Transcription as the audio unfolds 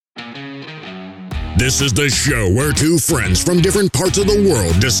This is the show where two friends from different parts of the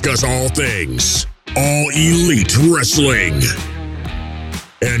world discuss all things, all elite wrestling.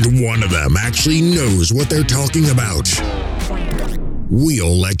 And one of them actually knows what they're talking about.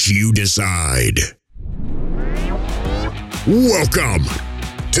 We'll let you decide. Welcome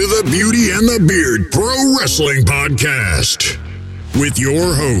to the Beauty and the Beard Pro Wrestling Podcast with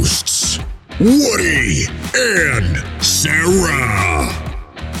your hosts, Woody and Sarah.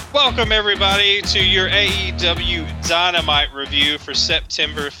 Welcome, everybody, to your AEW Dynamite review for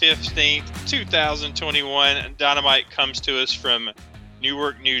September 15th, 2021. Dynamite comes to us from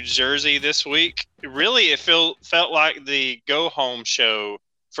Newark, New Jersey this week. Really, it felt like the go-home show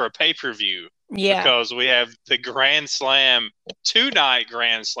for a pay-per-view. Yeah. Because we have the Grand Slam, two-night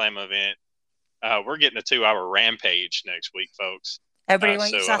Grand Slam event. We're getting a 2-hour Rampage next week, folks.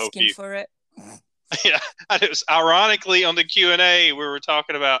 Everyone's asking for it. Yeah, it was ironically on the Q&A we were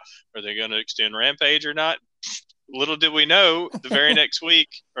talking about, are they going to extend Rampage or not? Little did we know, the very next week,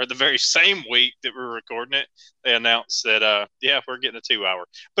 or the very same week that we're recording it, they announced that, we're getting a 2-hour.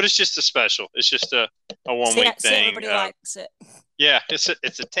 But it's just a special. It's just a 1-week thing. Everybody likes it. Yeah, it's a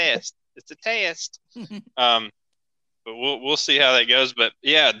test. It's a test. But we'll see how that goes. But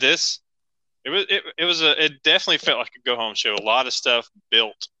yeah, it definitely felt like a go home show. A lot of stuff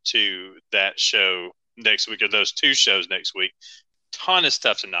built to that show next week, or those two shows next week. Ton of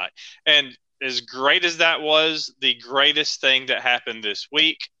stuff tonight. And as great as that was, the greatest thing that happened this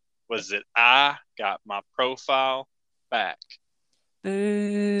week was that I got my profile back.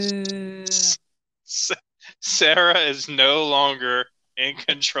 Sarah is no longer in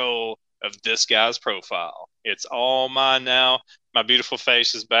control of this guy's profile. It's all mine now. My beautiful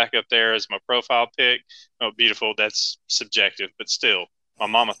face is back up there as my profile pic. Oh, beautiful, that's subjective, but still, my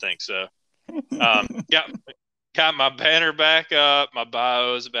mama thinks so. Got my banner back up. My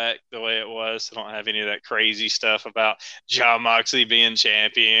bio is back the way it was. I don't have any of that crazy stuff about Jon Moxley being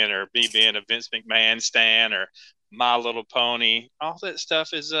champion or me being a Vince McMahon stan or My Little Pony. All that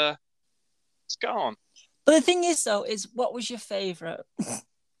stuff is it's gone. But the thing is, though, what was your favorite?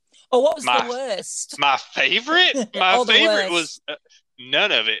 Or what was the worst? My favorite? My favorite was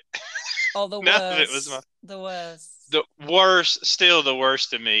none of it. Oh, the none worst. of it was the worst. The worst, still the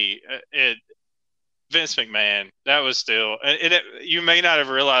worst to me. Vince McMahon. That was still. You may not have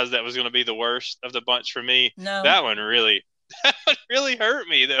realized that was going to be the worst of the bunch for me. No. That one really hurt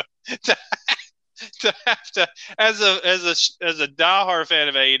me though. to have to, as a diehard fan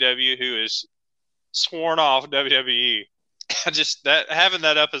of AEW who is sworn off WWE. Having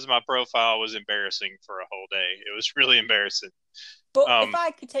that up as my profile was embarrassing for a whole day. It was really embarrassing. But if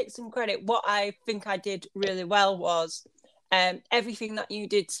I could take some credit, what I think I did really well was everything that you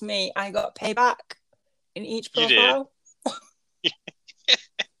did to me, I got payback in each profile.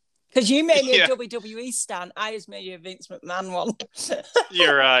 Because you made me a WWE stan, I just made you a Vince McMahon one.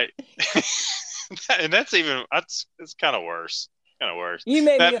 You're right. And it's kind of worse. You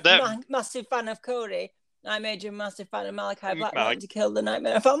made me a massive fan of Cody. I made you a massive fan of Malachi Black wanting to kill the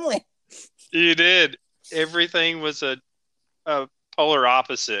Nightmare Family. You did. Everything was a polar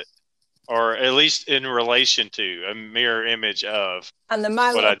opposite, or at least in relation to, a mirror image of. And the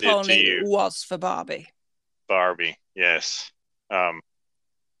My Little Pony was for Barbie. Barbie, yes.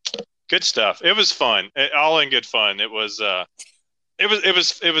 Good stuff. It was fun. All in good fun. It was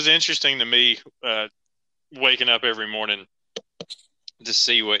interesting to me waking up every morning to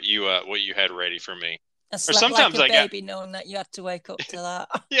see what you had ready for me. Or sometimes like a baby knowing that you had to wake up to that.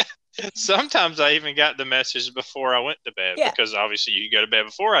 Yeah. Sometimes I even got the message before I went to bed because obviously you go to bed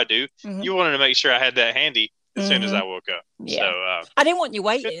before I do. Mm-hmm. You wanted to make sure I had that handy as soon as I woke up. Yeah. So I didn't want you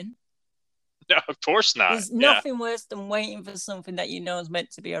waiting. No, of course not. There's nothing worse than waiting for something that you know is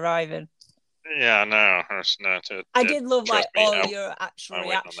meant to be arriving. Yeah, no. I did love all your actual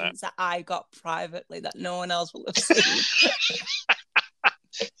reactions that I got privately that no one else will have seen.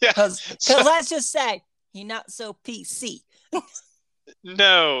 Because let's just say, he's not so PC.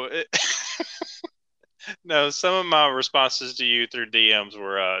 No. No, some of my responses to you through DMs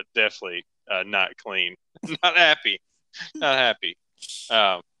were definitely not clean. Not happy.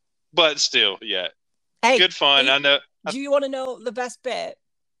 But still, yeah. Hey, good fun. I know. Do you want to know the best bit?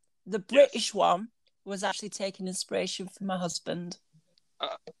 The British one was actually taking inspiration from my husband.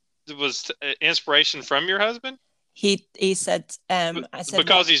 It was inspiration from your husband? He said, I said,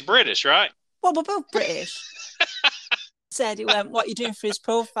 because he's British, right? Well, we're both British. Said, he went, what are you doing for his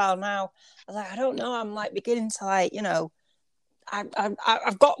profile now? I was like, I don't know. I'm like beginning to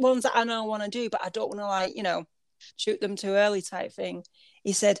I've got ones that I know I want to do, but I don't want to shoot them too early type thing.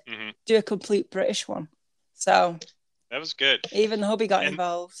 He said, do a complete British one. So that was good. Even the hubby got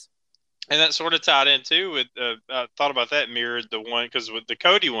involved. And that sort of tied in too with I thought about that, mirrored the one, because with the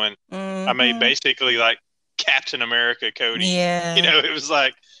Cody one, I made basically like Captain America Cody. Yeah. It was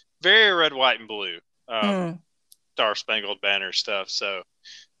like very red, white, and blue, Star Spangled Banner stuff. So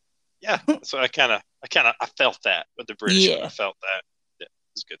yeah, so I felt that with the British one. I felt that. Yeah,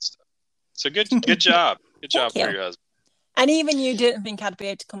 it was good stuff. So good job. Good job for your husband. And even you didn't think I'd be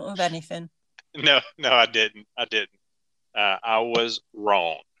able to come up with anything. No, I didn't. I was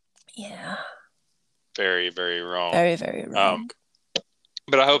wrong. Yeah. Very, very wrong. Very, very wrong.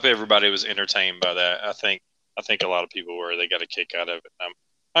 But I hope everybody was entertained by that. I think a lot of people were. They got a kick out of it.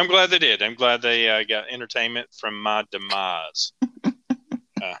 I'm glad they did. I'm glad they got entertainment from my demise.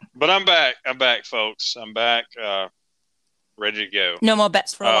 But I'm back. I'm back, folks. I'm back. Ready to go. No more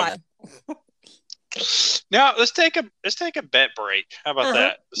bets for a while. Now let's take a bet break. How about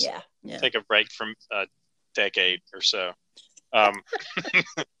that? Yeah. Take a break from a decade or so.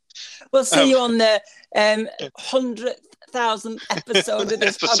 We'll see you on the 100,000th episode of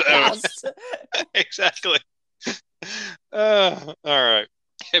this podcast. Exactly. All right.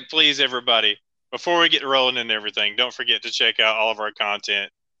 Please, everybody, before we get rolling and everything, don't forget to check out all of our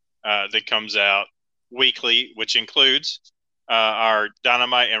content that comes out weekly, which includes our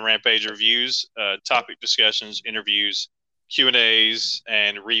Dynamite and Rampage reviews, topic discussions, interviews, Q&As,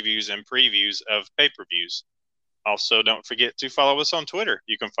 and reviews and previews of pay-per-views. Also, don't forget to follow us on Twitter.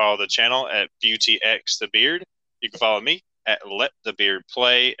 You can follow the channel at BeautyXTheBeard. You can follow me at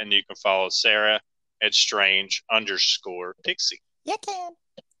LetTheBeardPlay, and you can follow Sarah at Strange_Pixie. You can.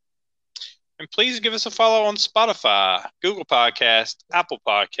 And please give us a follow on Spotify, Google Podcast, Apple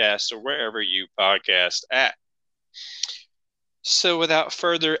Podcasts, or wherever you podcast at. So without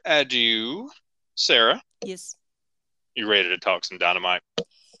further ado, Sarah. Yes. You ready to talk some Dynamite?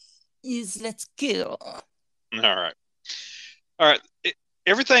 Yes, let's go. All right.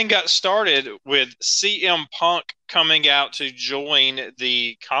 Everything got started with CM Punk coming out to join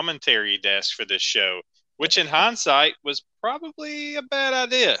the commentary desk for this show, which in hindsight was probably a bad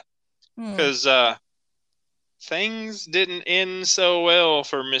idea because things didn't end so well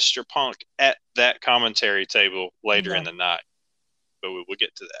for Mr. Punk at that commentary table later in the night. But we'll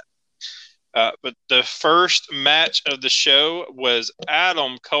get to that. But the first match of the show was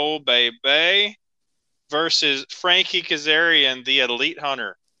Adam Cole, baby, versus Frankie Kazarian, the Elite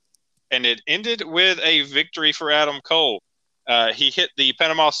Hunter. And it ended with a victory for Adam Cole. He hit the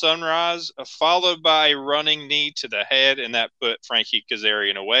Panama Sunrise, followed by a running knee to the head, and that put Frankie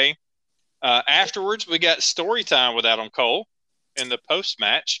Kazarian away. Afterwards, we got story time with Adam Cole in the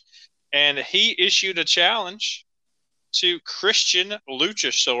post-match, and he issued a challenge to Christian,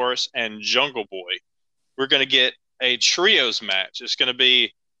 Luchasaurus, and Jungle Boy. We're going to get a trios match. It's going to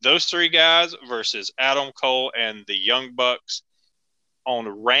be those three guys versus Adam Cole and the Young Bucks on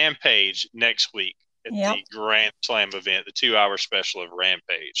Rampage next week at the Grand Slam event, the 2-hour special of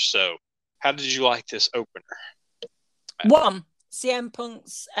Rampage. So, how did you like this opener? One, CM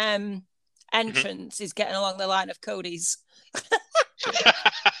Punk's entrance is getting along the line of Cody's.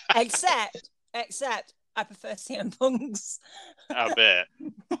 except I prefer CM Punk's. I bet.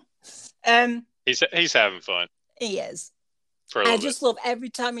 He's having fun. He is. I just love every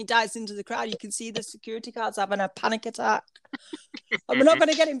time he dives into the crowd, you can see the security guards having a panic attack. And we're not going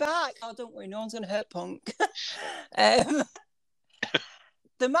to get him back. Oh, don't worry, no one's going to hurt Punk. The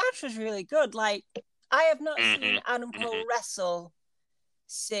match was really good. Like, I have not seen Adam Cole wrestle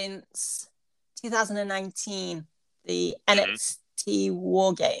since 2019, the NXT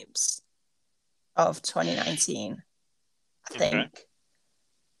War Games of 2019, I think. Okay.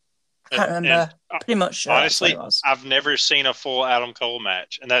 I can't remember. Pretty much sure. Honestly, I've never seen a full Adam Cole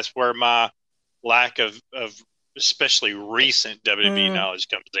match, and that's where my lack of especially recent WWE knowledge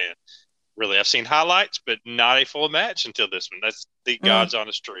comes in. Really, I've seen highlights, but not a full match until this one. That's the God's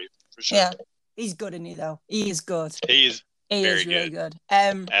honest truth, for sure. Yeah, he's good, isn't he, though? He is good. He is really good.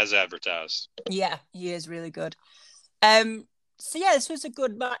 As advertised. Yeah, he is really good. So, yeah, this was a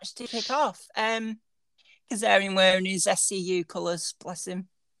good match to kick off. Kazarian wearing his SCU colours, bless him.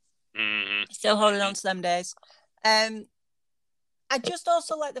 Still holding on to them days. I just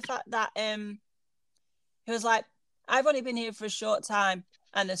also like the fact that he was like, I've only been here for a short time,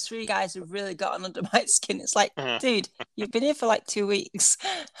 and there's three guys who've really gotten under my skin. It's like, dude, you've been here for like 2 weeks.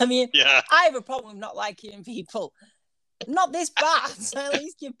 I mean, I have a problem with not liking people. Not this bad. So at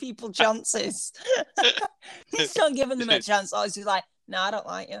least give people chances. Just not giving them a chance. I was just like, no, I don't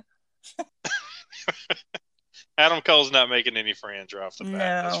like you. Adam Cole's not making any friends right off the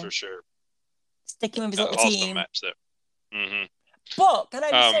bat, that's for sure. Sticking with his little team. Match, though. But can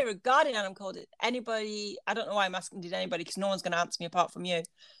I just say, regarding Adam Cole, did anybody, I don't know why I'm asking, did anybody, because no one's going to answer me apart from you.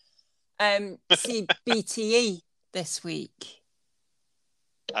 See BTE this week?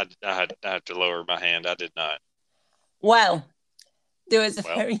 I have to lower my hand. I did not. Well, there was a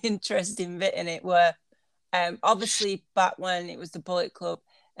very interesting bit in it where, obviously, back when it was the Bullet Club,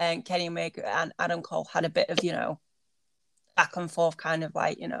 and Kenny Omega and Adam Cole had a bit of, back and forth, kind of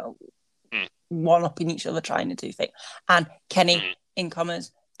like, one-upping each other, trying to do things. And Kenny, in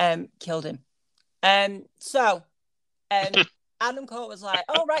comments, killed him. So Adam Cole was like,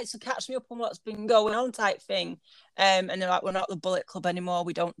 "Oh, right, so catch me up on what's been going on," type thing. And they're like, "We're not the Bullet Club anymore.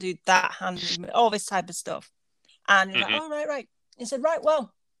 We don't do that hand movement, all this type of stuff." And he's like, "Oh, right." He said, "Right,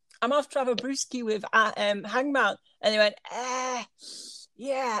 well, I'm off to have a brewski with Hangman." And they went,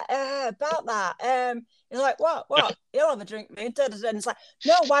 about that. He's like, what? You'll have a drink, mate. And it's like,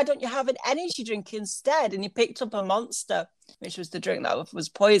 "No, why don't you have an energy drink instead?" And he picked up a Monster, which was the drink that was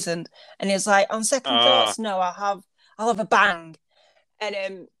poisoned. And he's like, "On second thoughts, no, I'll have a Bang."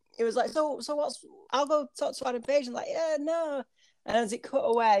 And he was like, so what's? I'll go talk to Adam Page. And like, "Yeah, no." And as it cut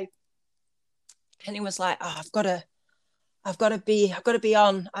away, and he was like, "Oh, I've got to be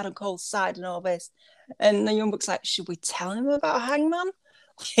on Adam Cole's side and all this." And the Young Bucks like, "Should we tell him about Hangman?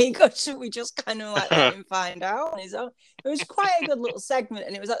 Should we just kind of like let him find out on his own?" It was quite a good little segment,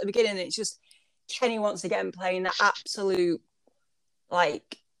 and it was at the beginning. It's just Kenny once again playing that absolute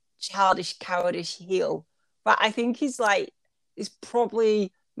like childish, cowardish heel. But I think he's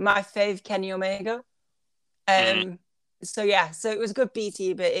probably my fave Kenny Omega. So it was a good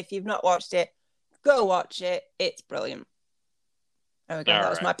BT. But if you've not watched it, go watch it. It's brilliant. There we go. That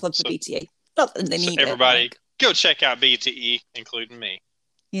was my plug for BTE. Not that they need everybody, go check out BTE, including me.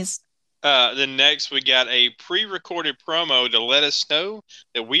 Yes. Then next, we got a pre-recorded promo to let us know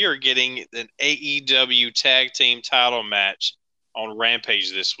that we are getting an AEW Tag Team title match on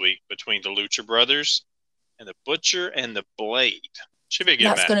Rampage this week between the Lucha Brothers and the Butcher and the Blade. Should be a good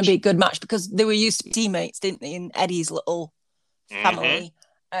match. That's going to be a good match because they were used to be teammates, didn't they, in Eddie's little family.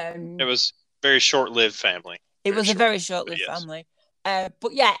 It was a very short-lived family. It was a very short-lived family.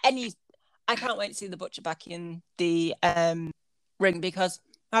 But yeah, I can't wait to see the Butcher back in the ring because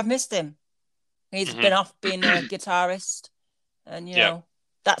I've missed him. He's been off being a guitarist and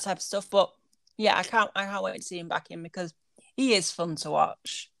that type of stuff. But yeah, I can't wait to see him back in because he is fun to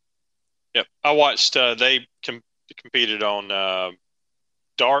watch. Yep, I watched. They competed on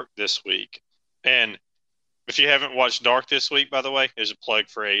Dark this week, and if you haven't watched Dark this week, by the way, there's a plug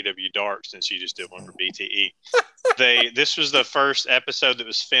for AEW Dark since you just did one for BTE. This was the first episode that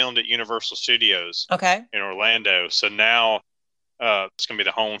was filmed at Universal Studios, in Orlando. So now it's going to be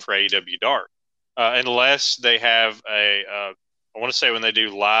the home for AEW Dark, unless they have I want to say when they do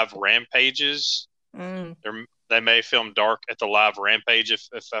live rampages, they may film Dark at the live rampage if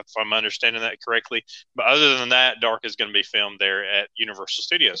I'm understanding that correctly. But other than that, Dark is going to be filmed there at Universal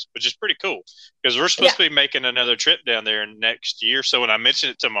Studios, which is pretty cool because we're supposed to be making another trip down there next year. So when I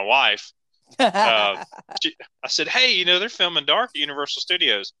mentioned it to my wife, I said, "Hey, they're filming Dark at Universal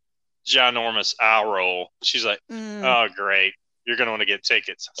Studios." Ginormous eye roll. She's like, "Oh, great. You're going to want to get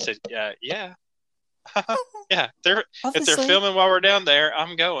tickets." I said, "Yeah." Yeah. If they're filming while we're down there,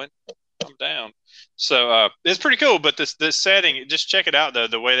 I'm going. I'm down. So it's pretty cool. But this setting, just check it out though.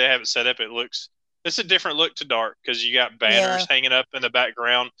 The way they have it set up, it's a different look to Dark because you got banners hanging up in the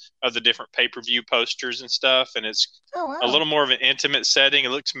background of the different pay-per-view posters and stuff, and it's a little more of an intimate setting. It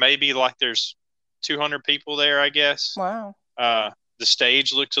looks maybe like there's 200 people there, I guess. Wow. The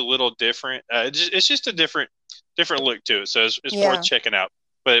stage looks a little different. It's just a different look to it. So it's worth checking out.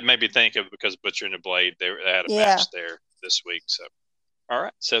 But it made me think of because Butcher and the Blade, they had a match there this week. So, all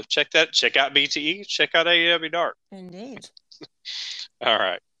right. So check out BTE. Check out AEW Dark. Indeed. All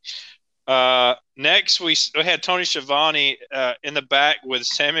right. Next, we had Tony Schiavone in the back with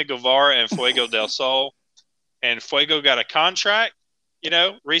Sammy Guevara and Fuego del Sol. And Fuego got a contract,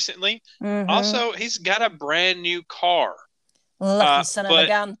 recently. Also, he's got a brand new car. Lucky son of a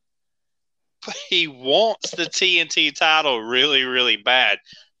gun. But he wants the TNT title really, really bad.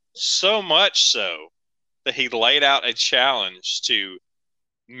 So much so that he laid out a challenge to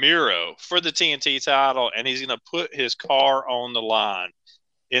Miro for the TNT title, and he's going to put his car on the line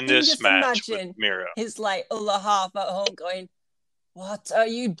in this match with Miro. His other half at home going, "What are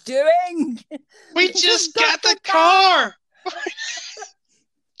you doing? We just got the car.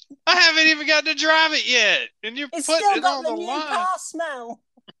 I haven't even got to drive it yet, and you're putting it on the line." It's still got the new car smell.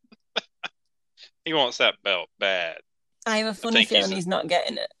 He wants that belt bad. I have a funny feeling he's not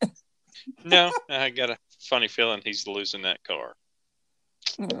getting it. No, I got a funny feeling he's losing that car.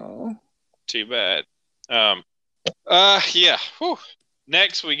 No. Too bad. Yeah. Whew.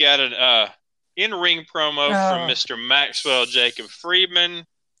 Next, we got an in-ring promo from Mr. Maxwell Jacob Friedman.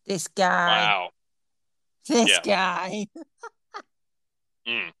 This guy. Wow. This guy.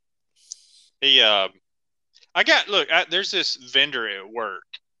 There's this vendor at work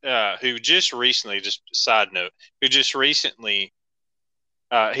who just recently, just side note, he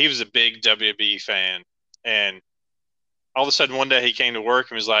was a big WWE fan, and all of a sudden one day he came to work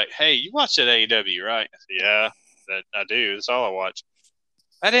and was like, "Hey, you watch that AEW, right?" I said, "Yeah, that I do. That's all I watch."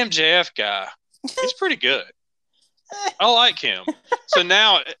 That MJF guy, he's pretty good. I like him. So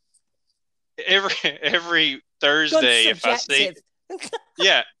now every Thursday, if I see,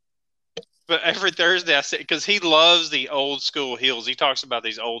 yeah. But every Thursday I say, because he loves the old school heels. He talks about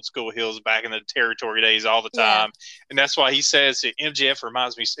these old school heels back in the territory days all the time. Yeah. And that's why he says that MJF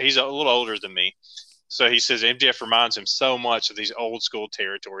reminds me, he's a little older than me. So he says MJF reminds him so much of these old school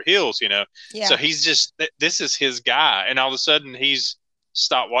territory heels, you know? Yeah. So he's just, this is his guy. And all of a sudden he's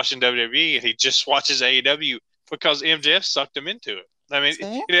stopped watching WWE and he just watches AEW because MJF sucked him into it. I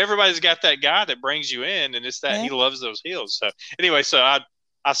mean, everybody's got that guy that brings you in, and it's that he loves those heels. So anyway, so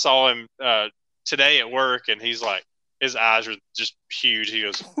I saw him today at work, and he's like, his eyes are just huge. He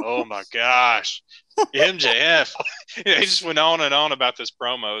goes, "Oh my gosh, MJF!" He just went on and on about this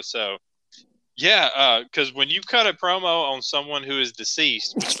promo. So, yeah, because when you cut a promo on someone who is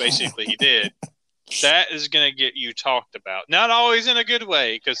deceased, which basically he did, that is going to get you talked about. Not always in a good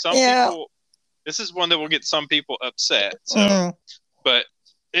way, because some people. This is one that will get some people upset. So, but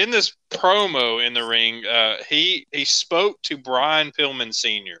in this promo in the ring, he spoke to Brian Pillman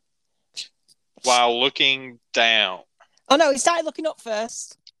Sr. while looking down. Oh, no, he started looking up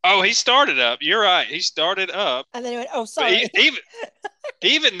first. Oh, he started up. You're right. He started up. And then he went, "Oh, sorry."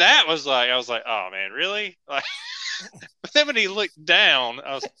 Even that was like, I was like, "Oh, man, really?" Like, but then when he looked down,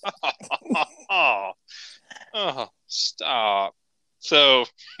 I was like, oh, stop. So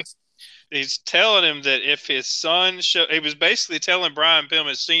he's telling him that if his son he was basically telling Brian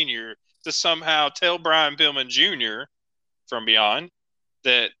Pillman Sr. to somehow tell Brian Pillman Jr. from beyond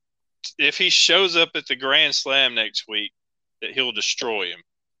that if he shows up at the Grand Slam next week, that he'll destroy him.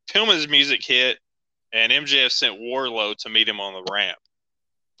 Pillman's music hit, and MJF sent Wardlow to meet him on the ramp.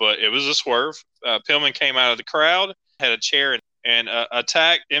 But it was a swerve. Pillman came out of the crowd, had a chair, and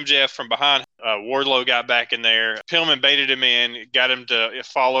attacked MJF from behind. Wardlow got back in there. Pillman baited him in, got him to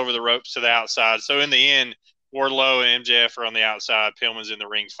fall over the ropes to the outside. So in the end, Wardlow and MJF are on the outside. Pillman's in the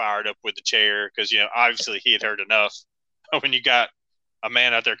ring fired up with the chair because, obviously he had heard enough. When you got a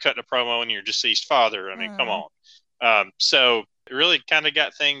man out there cutting a promo and your deceased father, I mean, come on. So it really kind of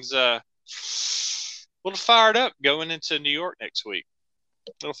got things a little fired up going into New York next week.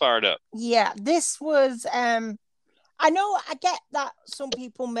 A little fired up. Yeah, this was... I know, I get that some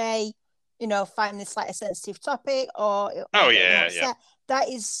people may, find this like a sensitive topic or... yeah. That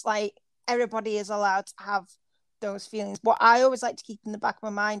is like, everybody is allowed to have those feelings. What I always like to keep in the back of my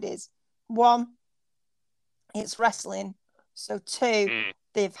mind is, one, it's wrestling. So two,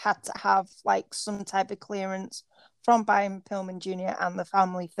 they've had to have like some type of clearance from Brian Pillman Jr. and the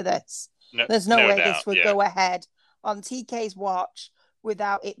family for this. There's no way this would go ahead on TK's watch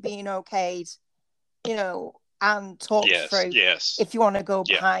without it being okayed, and talked through. Yes. If you want to go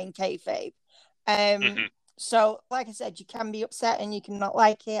behind kayfabe. So, like I said, you can be upset and you can not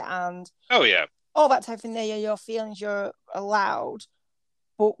like it, and all that type of thing. There, your feelings, you're allowed.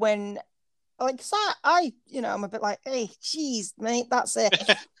 But when, like, so I'm a bit like, "Hey, geez, mate, that's it.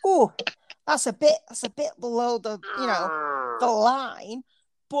 That's a bit below the, the line."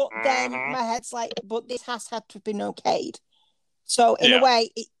 But then my head's like, "But this has had to have been okayed." So in a way,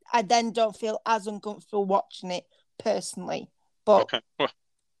 I then don't feel as uncomfortable watching it personally. But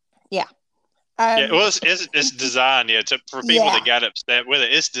yeah. Well, it's designed, for people that got upset with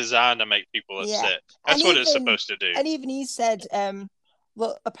it. It's designed to make people upset. That's what it's supposed to do. And even he said,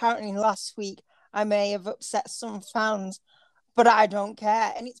 look, apparently last week I may have upset some fans, but I don't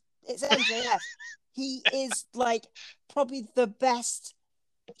care. And it's MJF. He is like probably the best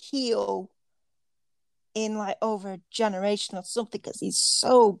heel in like over a generation or something, because he's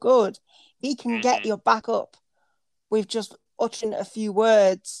so good. He can get your back up with just uttering a few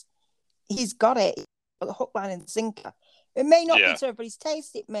words. He's got it. The hook, line, and sinker. It may not be to everybody's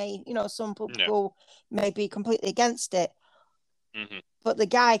taste. It may, some people may be completely against it. But the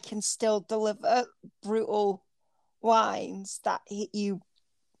guy can still deliver brutal lines that hit you.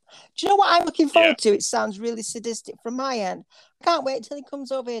 Do you know what I'm looking forward to? It sounds really sadistic from my end. I can't wait till he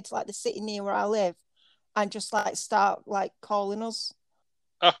comes over here to like the city near where I live and just like start like calling us.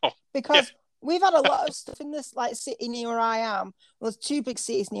 Because we've had a lot of stuff in this like city near where I am. Well, there's two big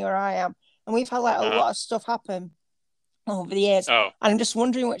cities near where I am, and we've had like a lot of stuff happen over the years. And I'm just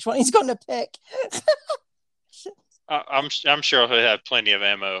wondering which one he's going to pick. I'm sure he'll have plenty of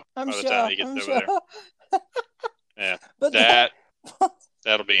ammo by the time he gets over there. Yeah, but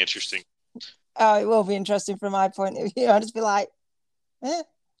that'll be interesting. Oh, it will be interesting from my point of view. I'll just be like, I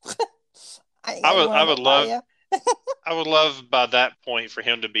would love I would love by that point for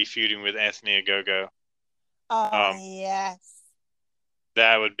him to be feuding with Anthony Ogogo. Oh yes.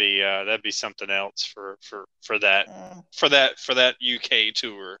 That'd be something else for that UK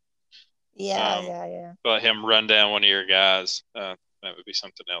tour. Yeah. Let him run down one of your guys. That would be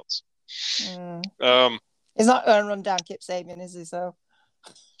something else. He's not going to run down Kip Sabian, is he? So.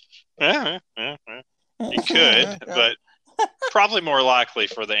 Yeah. He could, but probably more likely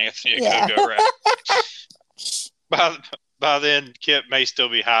for the Anthony Ogogo route. By then, Kip may still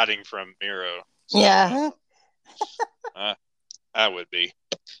be hiding from Miro. So, yeah. I would be.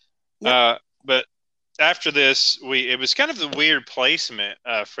 Yep. But after this, it was kind of the weird placement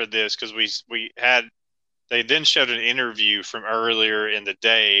for this because they then showed an interview from earlier in the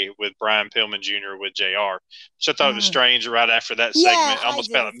day with Brian Pillman Jr. with JR, which I thought was strange right after that segment. I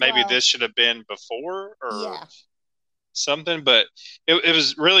almost felt like maybe this should have been before or something, but it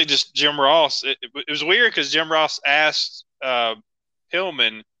was really just Jim Ross. It was weird because Jim Ross asked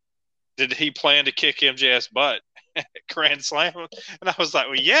Pillman, did he plan to kick MJF's butt at Grand Slam? And I was like,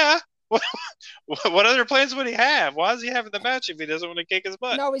 well, yeah. What other plans would he have? Why is he having the match if he doesn't want to kick his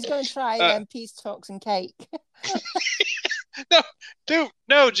butt? No, he's going to try peace talks and cake.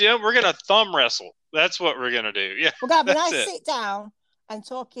 No, Jim, we're going to thumb wrestle. That's what we're going to do. Yeah. We're going to sit down and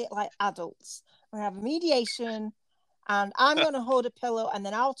talk it like adults. We're going to have a mediation, and I'm going to hold a pillow, and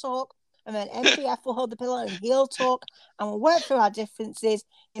then I'll talk, and then MJF will hold the pillow, and he'll talk, and we'll work through our differences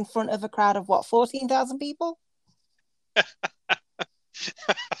in front of a crowd of, 14,000 people?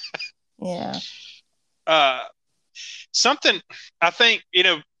 Yeah. Something I think,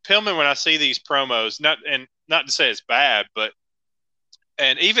 Pillman, when I see these promos, not to say it's bad, but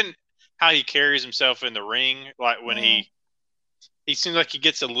and even how he carries himself in the ring, like when he seems like he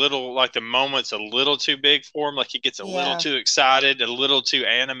gets a little, like the moment's a little too big for him, like he gets a little too excited, a little too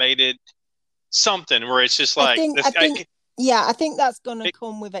animated, something where it's just like I think that's gonna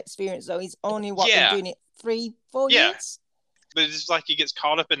come with experience though. He's only been doing it 3-4 years. But it's like he gets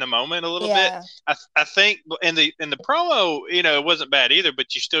caught up in the moment a little bit. I think in the promo, it wasn't bad either,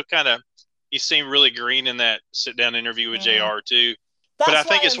 but you still you seem really green in that sit down interview with JR too. But I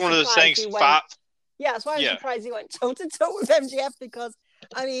think it's one of those things. That's why I'm surprised he went toe to toe with MJF because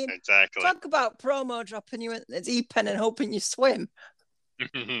exactly. Talk about promo dropping you in the deep end and hoping you swim.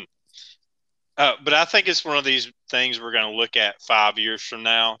 But I think it's one of these things we're going to look at 5 years from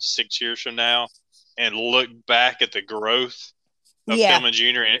now, 6 years from now, and look back at the growth of Pillman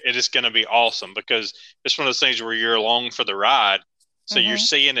Jr. and it is going to be awesome because it's one of those things where you're along for the ride. So you're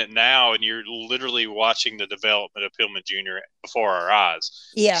seeing it now and you're literally watching the development of Pillman Jr. before our eyes.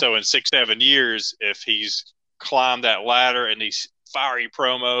 Yeah. So in 6-7 years, if he's climbed that ladder and these fiery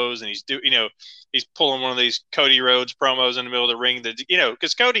promos and he's pulling one of these Cody Rhodes promos in the middle of the ring that,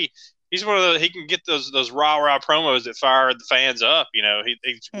 because Cody, he's one of he can get those rah promos that fire the fans up.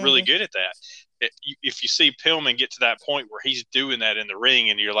 He's really good at that. If you see Pillman get to that point where he's doing that in the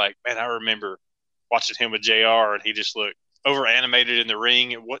ring and you're like, man, I remember watching him with JR and he just looked over animated in the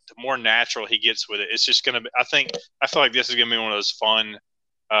ring. And the more natural he gets with it, it's just going to be, I feel like this is going to be one of those fun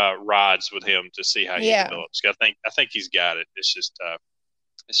rides with him to see how he develops. I think he's got it. It's just,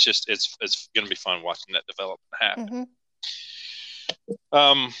 it's going to be fun watching that development happen.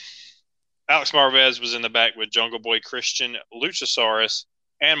 Alex Marvez was in the back with Jungle Boy Christian, Luchasaurus,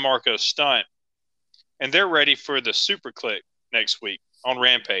 and Marco Stunt. And they're ready for the Super Click next week on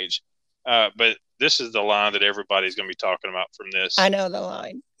Rampage. But this is the line that everybody's going to be talking about from this. I know the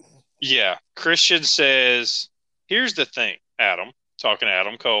line. Yeah. Christian says, here's the thing, Adam, talking to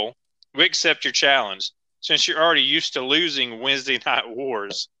Adam Cole. We accept your challenge. Since you're already used to losing Wednesday Night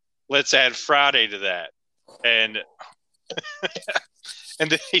Wars, let's add Friday to that. And and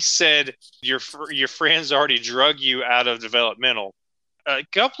then he said, your friends already drug you out of developmental. A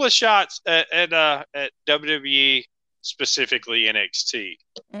couple of shots at WWE, specifically NXT.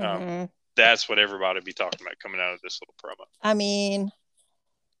 That's what everybody be talking about coming out of this little promo. I mean,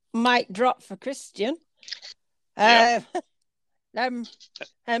 mic drop for Christian. Them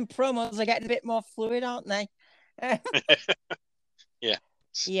promos are getting a bit more fluid, aren't they? Yeah.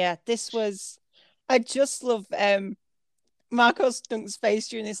 Yeah, this was. I just love Marco Stunt's face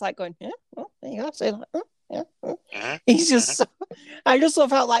during this, like going, well, there you go. So like, yeah. He's just so, I just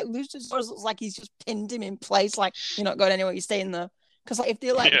love how like Luchasaurus looks like he's just pinned him in place, like you're not going anywhere, you're staying there. Because like if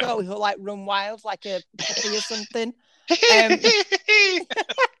they let go, he'll like run wild like a puppy or something.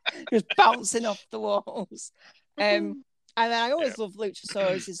 Just bouncing off the walls. And then I always love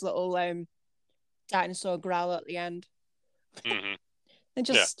Luchasaurus' little dinosaur growl at the end. Mm-hmm. And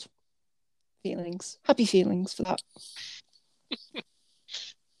just feelings, happy feelings for that.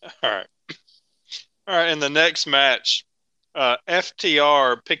 All right. In the next match,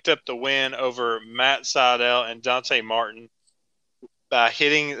 FTR picked up the win over Matt Sydal and Dante Martin by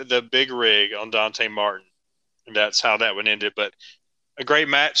hitting the big rig on Dante Martin. And that's how that one ended. But a great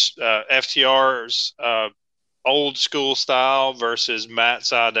match. FTR's old school style versus Matt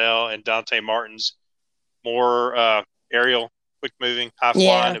Sydal and Dante Martin's more aerial, quick moving, high flying.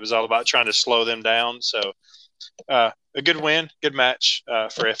 Yeah. It was all about trying to slow them down. So a good win, good match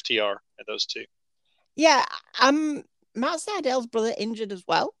for FTR and those two. Yeah, Matt Sydal's brother injured as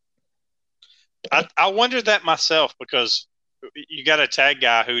well. I wondered that myself because you got a tag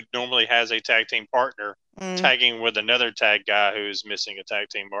guy who normally has a tag team partner tagging with another tag guy who's missing a tag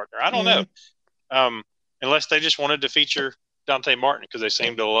team partner. I don't know. Unless they just wanted to feature Dante Martin because they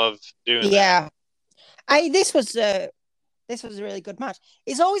seem to love doing that. Yeah. This was a really good match.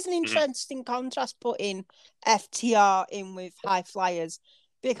 It's always an interesting contrast putting FTR in with high flyers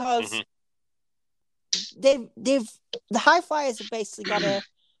because the high flyers have basically got to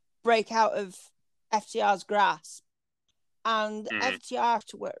break out of FTR's grasp, and FTR have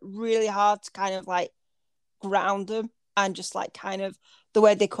to work really hard to kind of like ground them and just like kind of the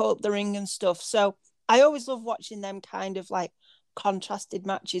way they cut up the ring and stuff. So I always love watching them kind of like contrasted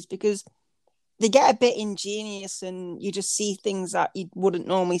matches because they get a bit ingenious and you just see things that you wouldn't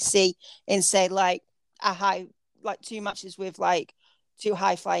normally see in, say, like two matches with like two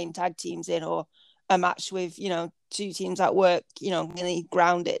high flying tag teams in, or a match with, two teams that work, really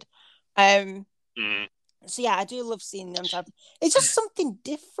grounded. So yeah, I do love seeing them. It's just something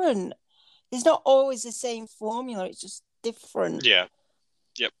different. It's not always the same formula. It's just different. Yeah.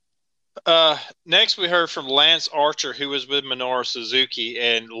 Yep. Next, we heard from Lance Archer, who was with Minoru Suzuki,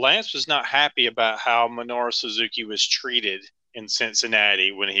 and Lance was not happy about how Minoru Suzuki was treated in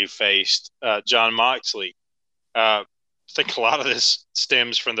Cincinnati when he faced Jon Moxley. I think a lot of this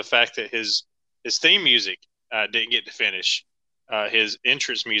stems from the fact that his theme music didn't get to finish. His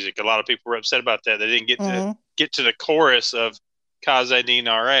entrance music, a lot of people were upset about that. They didn't get to the chorus of Kaze ni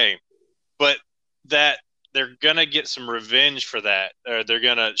Nare, but that they're gonna get some revenge for that. They're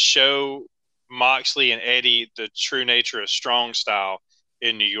gonna show Moxley and Eddie the true nature of strong style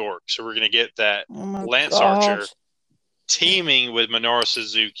in New York. So we're gonna get that Lance Archer teaming with Minoru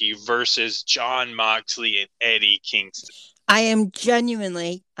Suzuki versus Jon Moxley and Eddie Kingston. I am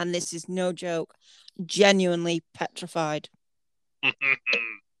genuinely, and this is no joke, genuinely petrified.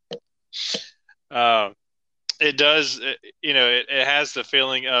 It does, it has the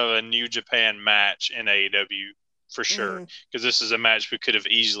feeling of a New Japan match in AEW for sure, because this is a match we could have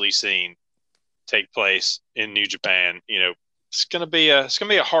easily seen take place in New Japan. It's gonna be a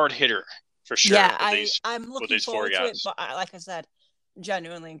hard hitter for sure. Yeah, I'm looking forward to it, but like I said,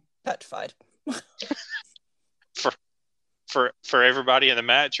 genuinely petrified. For everybody in the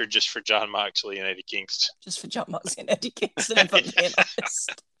match, or just for Jon Moxley and Eddie Kingston? Just for Jon Moxley and Eddie Kingston, if I'm being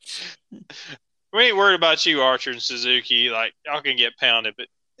honest. We ain't worried about you, Archer and Suzuki. Like, y'all can get pounded, but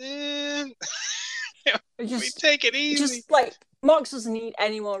we take it easy. Just like Mox doesn't need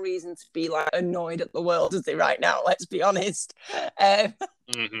any more reason to be like annoyed at the world, does he? Right now, let's be honest. Oh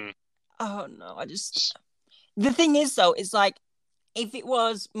no, the thing is though, is like if it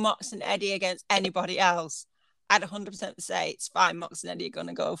was Mox and Eddie against anybody else, I'd 100% say it's fine. Mox and Eddie are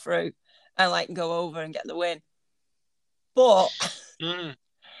gonna go through and like go over and get the win, but.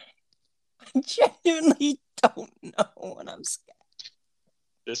 I genuinely don't know, and I'm scared.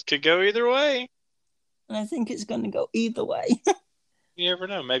 This could go either way. And I think it's going to go either way. You never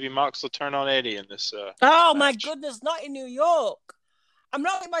know. Maybe Mox will turn on Eddie in this match. My goodness, not in New York. I'm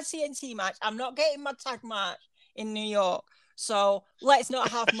not getting my TNT match. I'm not getting my tag match in New York. So let's not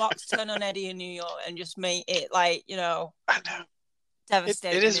have Mox turn on Eddie in New York and just make it like, I know.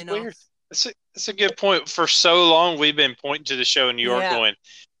 Devastating. It is weird. It's a good point. For so long, we've been pointing to the show in New York going,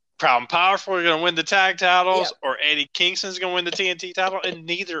 Proud and Powerful are going to win the tag titles, or Eddie Kingston's going to win the TNT title, and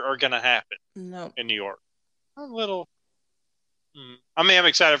neither are going to happen in New York. I'm a little... I'm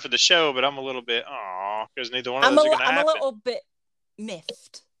excited for the show, but I'm a little bit, because neither one of those are going to happen. I'm a little bit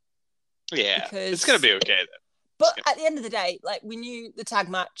miffed. Yeah, it's going to be okay, though. But at the end of the day, like, we knew the tag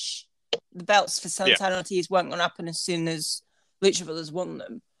match, the belts for Santana Ortiz weren't going to happen as soon as Lucha Brothers won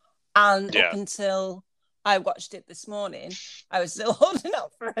them. And up until... I watched it this morning, I was still holding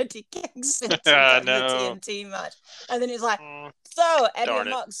out for Eddie Kingston to get the TNT match. And then it's like, so Eddie and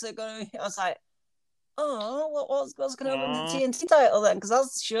Mox are going to... I was like, what's going to win the TNT title then? Because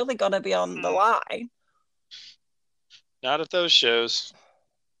that's surely going to be on the line. Not at those shows.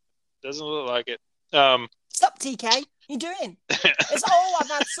 Doesn't look like it. Stop, TK. You doing? It's I've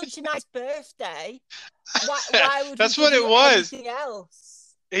had such a nice birthday. Why would that's we what do it was? anything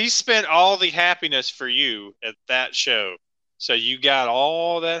else? He spent all the happiness for you at that show, so you got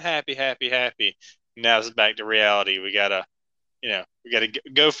all that happy. Now it's back to reality. We gotta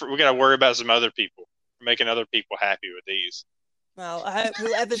worry about some other people. We're making other people happy with these. Well, I hope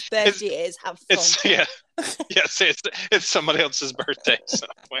whoever's birthday it is have fun. It's somebody else's birthday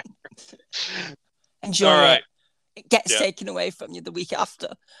somewhere. Enjoy all right. It gets taken away from you the week after.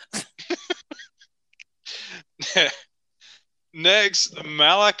 Next,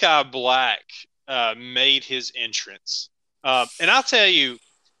 Malachi Black made his entrance, and I'll tell you,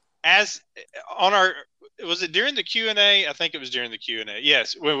 was it during the Q&A? I think it was during the Q&A.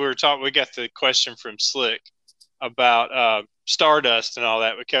 Yes, when we were talking, we got the question from Slick about Stardust and all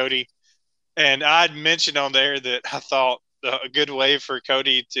that with Cody, and I'd mentioned on there that I thought a good way for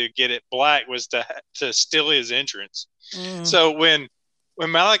Cody to get it Black was to steal his entrance. So when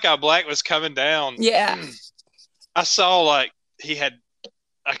Malachi Black was coming down, I saw I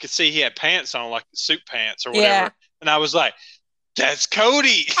could see he had pants on, like suit pants or whatever, and I was like, "That's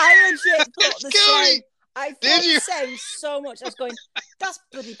Cody." I legit thought the Cody. same. I thought the same so much. I was going, "That's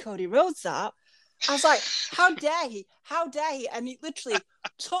bloody Cody Rhodes." That I was like, "How dare he? How dare he?" And he literally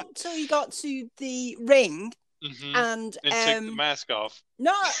took till he got to the ring. And took the mask off.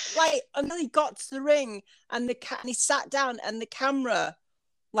 No, until he got to the ring and he sat down and the camera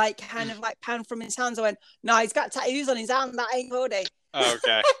kind of panned from his hands. I went, "No, he's got tattoos on his hand. That ain't Cody."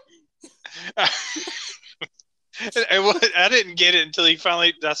 Okay. I didn't get it until I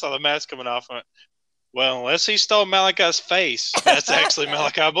saw the mask coming off. I went, well, unless he stole Malachi's face, that's actually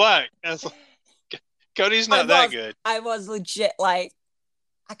Malachi Black. Cody's not that good. I was legit I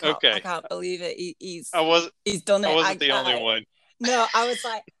can't believe it. He's done it. I wasn't the only one. No, I was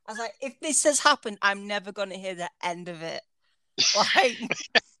like, if this has happened, I'm never going to hear the end of it.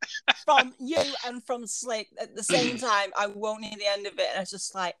 From you and from Slick at the same time, I won't hear the end of it. And I was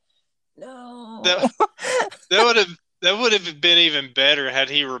just like, no. That would have been even better had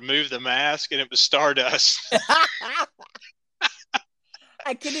he removed the mask and it was Stardust.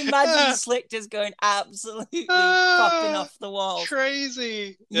 I can imagine Slick just going absolutely popping off the wall.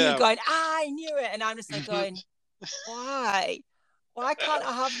 Crazy. You going, I knew it. And I'm just going, why? Why can't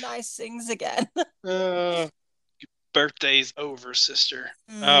I have nice things again? Birthday's over, sister.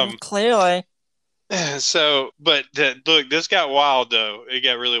 Clearly. So, but look, this got wild, though. It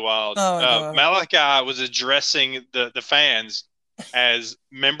got really wild. Malachi was addressing the fans as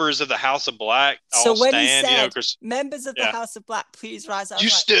members of the House of Black. So when he said, members of the House of Black, please rise up. You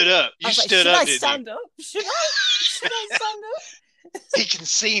stood up. You stood up. Should I stand up? Should I stand up? He can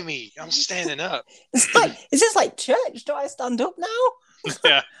see me. I'm standing up. It's is this like church? Do I stand up now?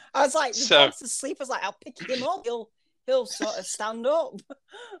 Yeah. I was like, the dog's asleep. I was like, I'll pick him up. He'll sort of stand up.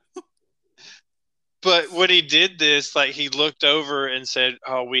 But when he did this, he looked over and said,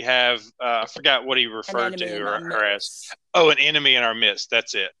 "Oh, we have I forgot what he referred to her as. Oh, an enemy in our midst.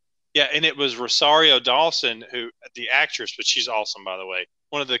 That's it." Yeah, and it was Rosario Dawson, the actress, but she's awesome, by the way.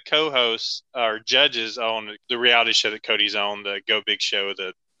 One of the co-hosts or judges on the reality show that Cody's on, the Go Big Show,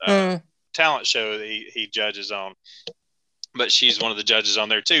 the talent show that he judges on. But she's one of the judges on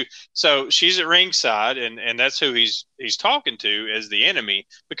there too. So she's at ringside, and that's who he's talking to as the enemy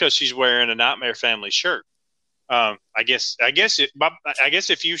because she's wearing a Nightmare Family shirt. I guess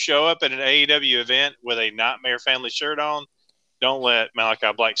if you show up at an AEW event with a Nightmare Family shirt on, don't let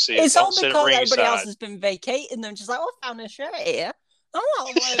Malachi Black see it. It's all because everybody else has been vacating them. Just I found a shirt here. I'm not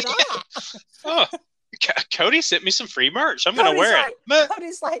wearing that. Cody sent me some free merch. I'm going to wear it.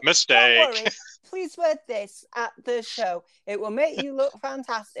 Cody's like, mistake. Don't worry. Please wear this at the show. It will make you look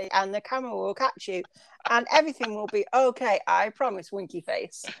fantastic, and the camera will catch you, and everything will be okay. I promise, winky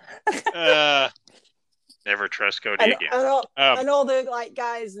face. Never trust Cody again. And all the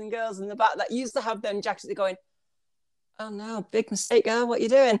guys and girls in the back that used to have them jackets are going, oh no, big mistake, girl. What are you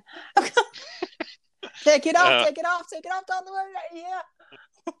doing? Take it off, don't worry. Yeah.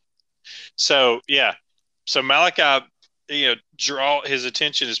 So Malachi, draw his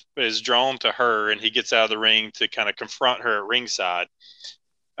attention is drawn to her, and he gets out of the ring to kind of confront her at ringside.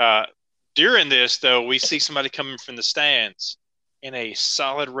 During this, though, we see somebody coming from the stands in a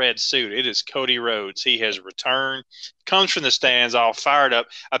solid red suit. It is Cody Rhodes. He has returned, comes from the stands all fired up.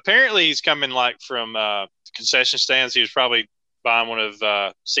 Apparently, he's coming from concession stands. He was probably buying one of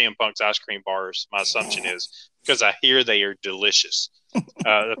CM Punk's ice cream bars, my assumption is, because I hear they are delicious.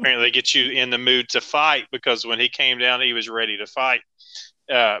 Apparently, they get you in the mood to fight because when he came down, he was ready to fight.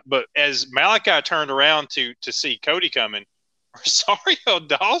 But as Malachi turned around to see Cody coming, Rosario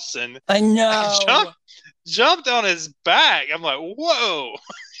Dawson, I know, jumped on his back. I'm like, whoa.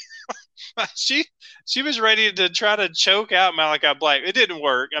 She was ready to try to choke out Malachi Black. It didn't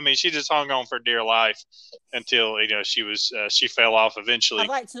work. I mean, she just hung on for dear life until she fell off eventually. I'd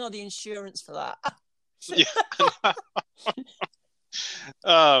like to know the insurance for that. Yeah.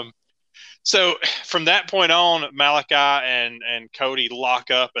 So from that point on, Malachi and Cody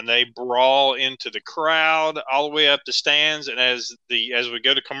lock up and they brawl into the crowd all the way up the stands. And as we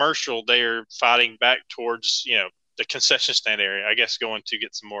go to commercial, they are fighting back towards the concession stand area. I guess going to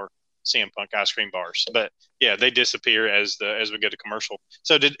get some more CM Punk ice cream bars. But yeah, they disappear as we go to commercial.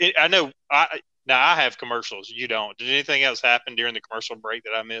 So I have commercials. You don't. Did anything else happen during the commercial break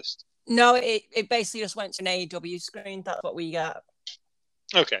that I missed? No, it basically just went to an AEW screen. That's what we got.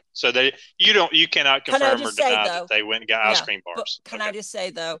 Okay, so you cannot confirm or deny that they went and got ice cream bars. But can I just say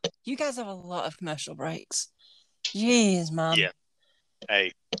though, you guys have a lot of commercial breaks. Jeez, man. Yeah.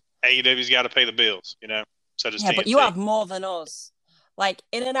 Hey, AEW's got to pay the bills, So does TNT. But you have more than us. Like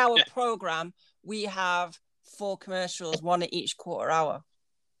in an hour program, we have 4 commercials, 1 at each quarter hour.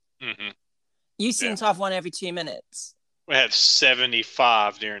 Mm-hmm. You seem to have 1 every 2 minutes. We had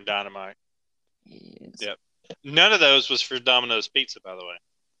 75 during Dynamite. Jeez. Yep. None of those was for Domino's Pizza, by the way.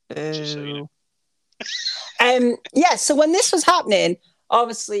 Just so you know. So when this was happening,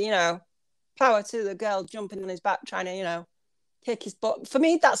 obviously, power to the girl jumping on his back, trying to, kick his butt. For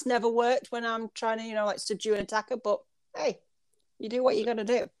me, that's never worked when I'm trying to, subdue an attacker. But hey, you do what you got to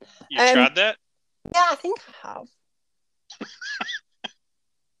do. You tried that? Yeah, I think I have.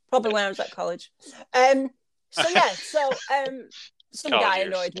 Probably when I was at college. Some guy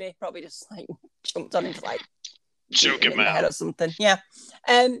annoyed me. Probably just jumped on him to choke him out head or something. Yeah.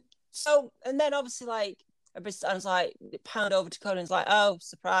 And then obviously I was pound over to Colin's oh,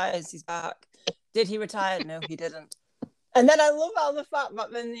 surprise, he's back. Did he retire? No, he didn't. And then I love all the fact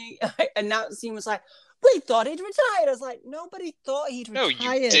that then the announcing was we thought he'd retired. I was like, nobody thought he'd retired.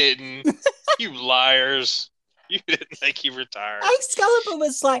 No, you didn't. You liars. You didn't think he retired. Excalibur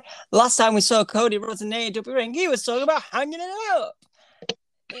was last time we saw Cody Rhodes in AEW ring, he was talking about hanging it up.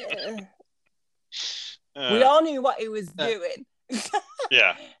 We all knew what he was doing.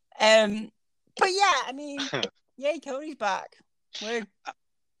 Yeah. But yeah, I mean, yay, Cody's back.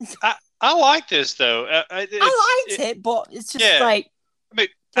 I like this though. I liked it, but it's just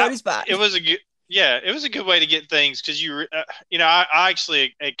Cody's back. It was a good way to get things because I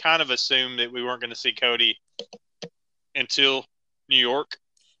actually kind of assumed that we weren't going to see Cody until New York.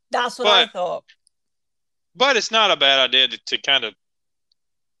 That's what I thought. But it's not a bad idea to kind of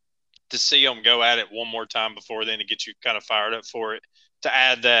to see them go at it one more time before then to get you kind of fired up for it, to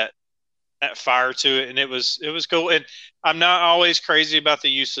add that fire to it. And it was cool. And I'm not always crazy about the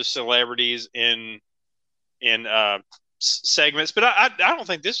use of celebrities in segments, but I don't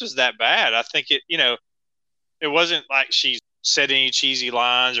think this was that bad. I think it wasn't like she said any cheesy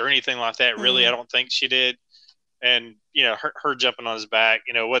lines or anything like that. Really, I don't think she did. And her jumping on his back,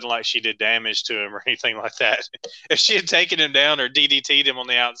 it wasn't like she did damage to him or anything like that. If she had taken him down or DDT'd him on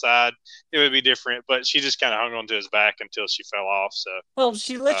the outside, it would be different. But she just kind of hung onto his back until she fell off. So, well,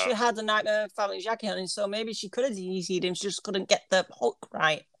 she literally had the Nightmare Family jacket on, so maybe she could have DDT'd him. She just couldn't get the hook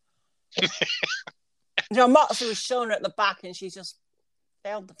right. Moxley was showing her at the back, and she just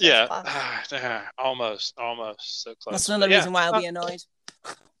failed the first pass. Almost so close. That's another reason why I'll be annoyed.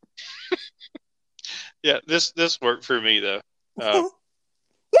 Yeah, this worked for me though. I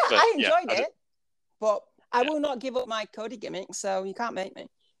enjoyed it, but I will not give up my Cody gimmick, so you can't make me.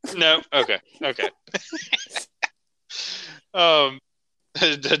 No, okay. The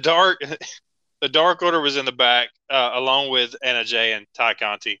Dark Order was in the back, along with Anna Jay and Ty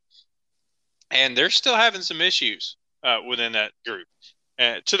Conti, and they're still having some issues within that group,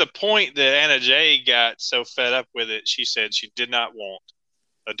 to the point that Anna Jay got so fed up with it, she said she did not want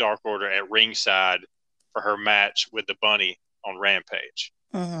the Dark Order at ringside for her match with the Bunny on Rampage.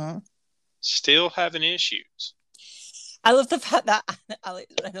 Mm-hmm. Still having issues. I love the fact that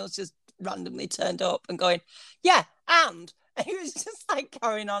Alex Reynolds just randomly turned up and going, yeah, and he was just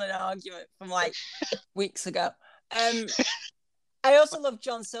carrying on an argument from weeks ago. I also love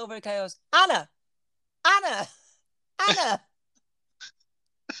John Silver who goes, Anna.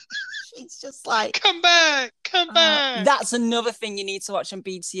 She's just come back. That's another thing you need to watch on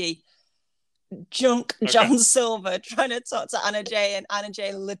BTE. John Silver trying to talk to Anna Jay, and Anna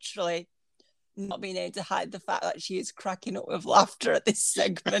Jay literally not being able to hide the fact that she is cracking up with laughter at this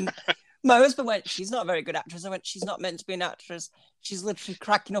segment. My husband went, she's not a very good actress. I went, she's not meant to be an actress. She's literally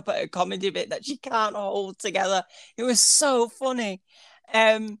cracking up at a comedy bit that she can't hold together. It was so funny.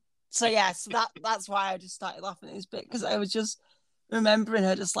 So yeah, so that's why I just started laughing at this bit, because I was just remembering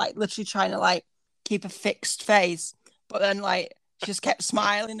her just like literally trying to like keep a fixed face, but then like she just kept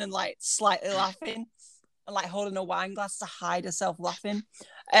smiling and like slightly laughing and like holding a wine glass to hide herself laughing.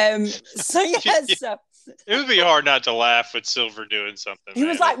 So yeah, so it would be hard not to laugh with Silver doing something. He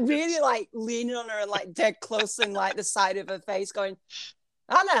was like really like leaning on her and like dead close in like the side of her face, going,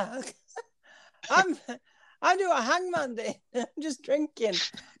 "Anna, I'm doing a hangman day. I'm just drinking."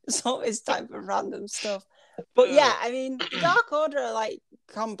 It's always time for random stuff. But yeah, I mean, the Dark Order are like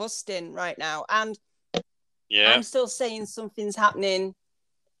combusting right now, and yeah, I'm still saying something's happening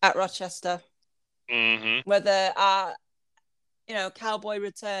at Rochester. Mm-hmm. Whether Cowboy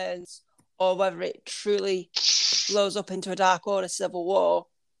returns or whether it truly blows up into a Dark Order civil war,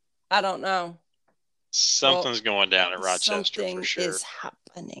 I don't know. Something's going down at Rochester for sure. Something is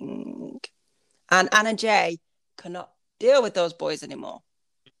happening. And Anna Jay cannot deal with those boys anymore.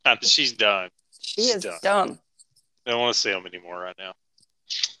 She's done. She's done. I don't want to see them anymore right now.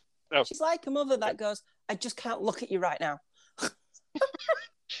 Oh. She's like a mother that goes, "I just can't look at you right now."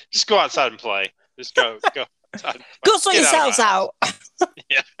 Just go outside and play. Just go outside. Go sort yourselves out.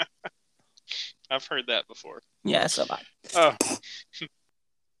 Yeah. I've heard that before. Yeah, so bad. Oh.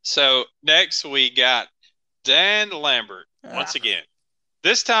 So next we got Dan Lambert once again.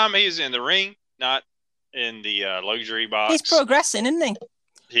 This time he's in the ring, not in the luxury box. He's progressing, isn't he?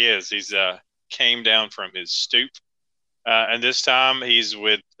 He is. He's came down from his stoop. And this time he's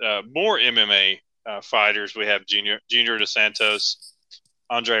with more MMA fighters. We have Junior Dos Santos,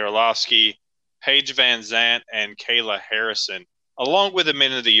 Andre Arlovsky, Paige Van Zant, and Kayla Harrison, along with the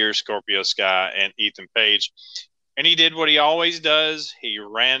Men of the Year, Scorpio Sky and Ethan Page. And he did what he always does. He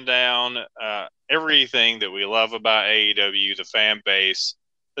ran down everything that we love about AEW, the fan base,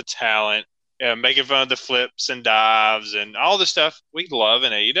 the talent, making fun of the flips and dives and all the stuff we love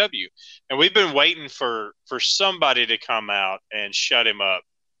in AEW. And we've been waiting for somebody to come out and shut him up.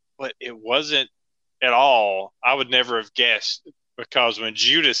 But it wasn't at all. I would never have guessed, because when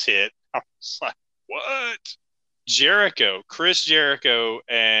Judas hit, I was like, what? Chris Jericho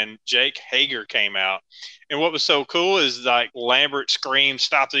and Jake Hager came out. And what was so cool is like Lambert screamed,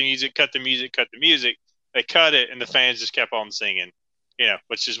 "Stop the music, cut the music, cut the music." They cut it and the fans just kept on singing,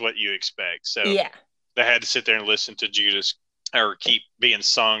 which is what you expect. So yeah, they had to sit there and listen to Judas or keep being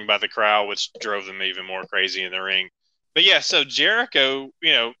sung by the crowd, which drove them even more crazy in the ring. But yeah, so Jericho,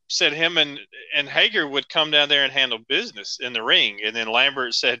 said him and Hager would come down there and handle business in the ring. And then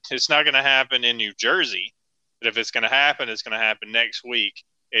Lambert said, it's not going to happen in New Jersey. But if it's going to happen, it's going to happen next week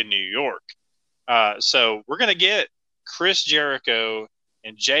in New York. So we're going to get Chris Jericho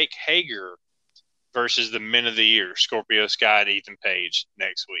and Jake Hager versus the Men of the Year, Scorpio Sky and Ethan Page,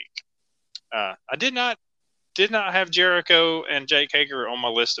 next week. I did not have Jericho and Jake Hager on my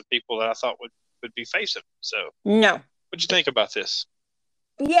list of people that I thought would be facing. So no. What'd you think about this?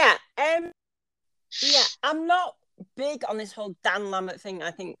 Yeah, I'm not big on this whole Dan Lambert thing.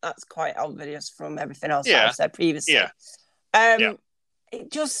 I think that's quite obvious from everything else I've said previously.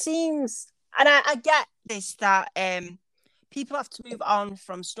 It just seems, and I get this, that people have to move on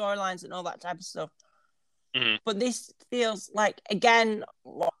from storylines and all that type of stuff. Mm-hmm. But this feels like, again,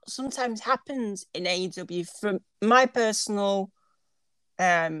 what sometimes happens in AEW, from my personal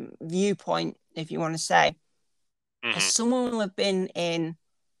viewpoint, if you want to say, someone will have been in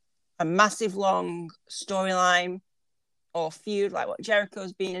a massive long storyline or feud, like what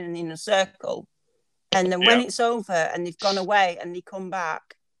Jericho's been in Inner Circle, and then when it's over and they've gone away and they come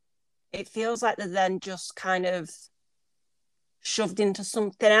back, it feels like they're then just kind of shoved into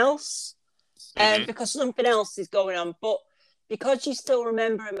something else, because something else is going on. But because you still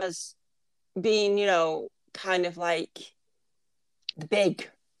remember him as being, kind of like the big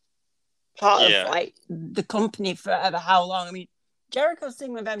part of like the company forever, how long? I mean, Jericho's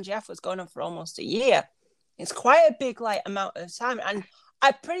thing with MJF was going on for almost a year. It's quite a big amount of time, and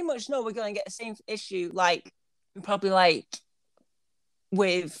I pretty much know we're going to get the same issue, probably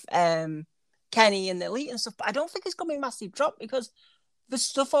with Kenny and the Elite and stuff. But I don't think it's going to be a massive drop because there's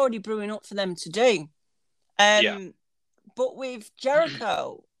stuff already brewing up for them to do. But with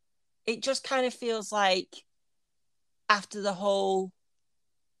Jericho, it just kind of feels like after the whole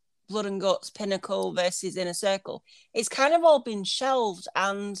Blood and Guts, Pinnacle versus Inner Circle, it's kind of all been shelved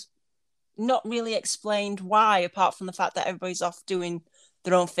and not really explained why, apart from the fact that everybody's off doing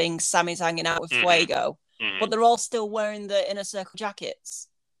their own thing. Sammy's hanging out with Fuego, but they're all still wearing the Inner Circle jackets.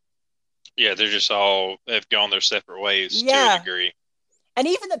 Yeah, they're just all have gone their separate ways to a degree. And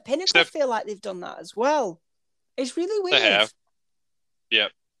even the Pinnacle feel like they've done that as well. It's really weird. They have.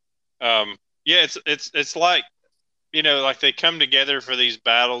 Yep. It's like like they come together for these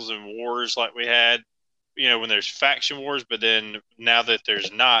battles and wars like we had, when there's faction wars, but then now that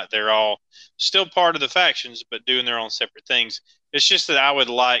there's not, they're all still part of the factions, but doing their own separate things. It's just that I would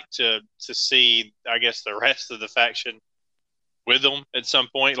like to see, I guess, the rest of the faction with them at some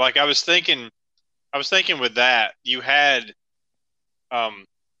point. Like I was thinking with that, you had,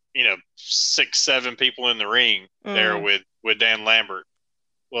 6, 7 people in the ring there with Dan Lambert.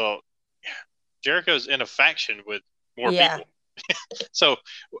 Well, Jericho's in a faction with more people. So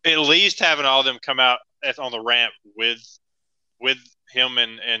at least having all of them come out on the ramp with him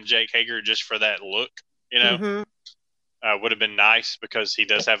and Jake Hager just for that look, would have been nice because he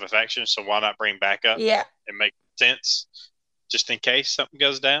does have a faction. So why not bring backup? Yeah, it makes sense just in case something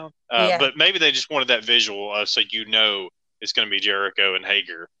goes down. But maybe they just wanted that visual, so it's going to be Jericho and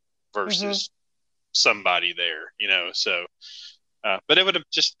Hager versus somebody there, So. But it would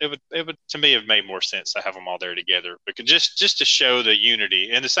to me have made more sense to have them all there together, because just to show the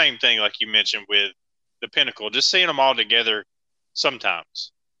unity. And the same thing, like you mentioned with the Pinnacle, just seeing them all together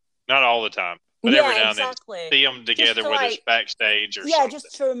sometimes, not all the time, but every now and then see them together, whether it's backstage or something.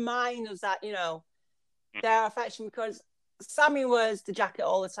 Just to remind us that they're a faction, because Sammy wears the jacket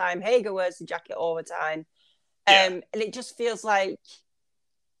all the time, Hager wears the jacket all the time, and it just feels like,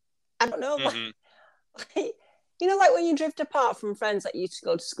 I don't know, like like when you drift apart from friends that you used to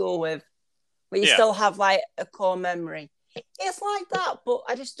go to school with, but you still have like a core memory. It's like that, but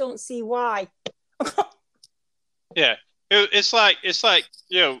I just don't see why. It's like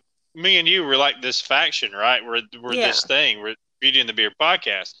me and you were like this faction, right? We're this thing. We're Beauty and the Beard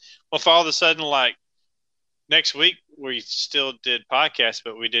podcast. Well, if all of a sudden, like next week, we still did podcasts,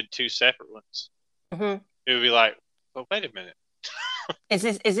 but we did 2 separate ones, it would be like, well, wait a minute. Is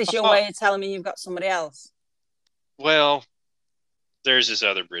this your way of telling me you've got somebody else? Well, there's this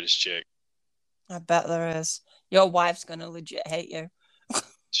other British chick. I bet there is. Your wife's gonna legit hate you.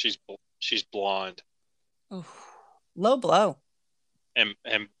 She's blonde. Ooh, low blow. And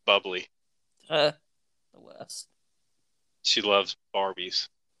bubbly. The worst. She loves Barbies.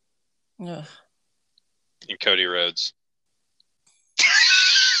 Ugh. And Cody Rhodes.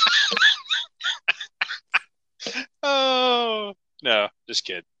 Oh no, just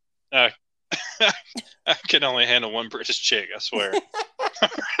kidding. I can only handle one British chick, I swear. I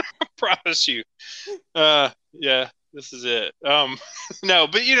promise you. This is it. No,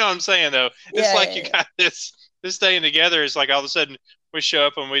 but you know what I'm saying, though. It's like you got this staying together. It's like all of a sudden we show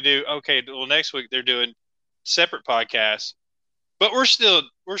up and we do, okay, well, next week they're doing separate podcasts, but we're still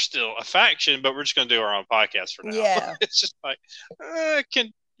a faction, but we're just going to do our own podcast for now. Yeah. It's just like,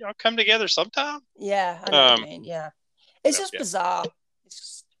 can y'all come together sometime? Yeah, I know what you mean. Yeah. It's just bizarre. It's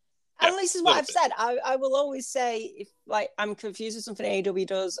just, at least is what I've said. I will always say if like I'm confused with something AEW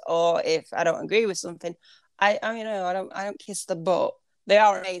does, or if I don't agree with something, I don't kiss the butt. They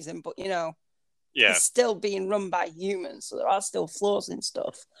are amazing, but it's still being run by humans, so there are still flaws and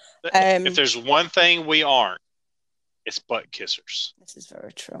stuff. If there's one thing we aren't, it's butt kissers. This is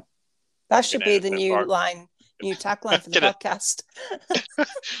very true. That should be the new tagline for the podcast.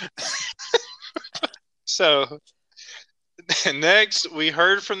 So next, we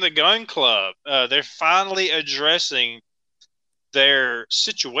heard from the Gun Club. They're finally addressing their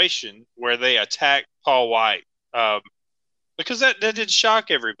situation where they attacked Paul White, because that did shock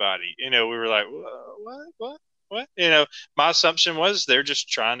everybody. We were like, what? My assumption was they're just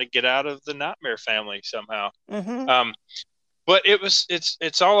trying to get out of the Nightmare family somehow. But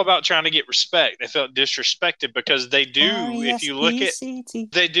it's all about trying to get respect. They felt disrespected because they do. If you look at,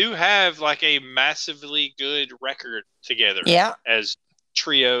 they do have like a massively good record together. As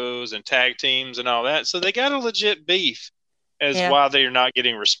trios and tag teams and all that. So they got a legit beef as why they're not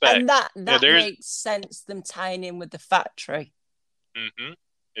getting respect. And that makes sense. Them tying in with the factory.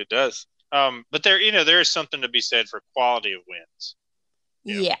 It does. But there is something to be said for quality of wins.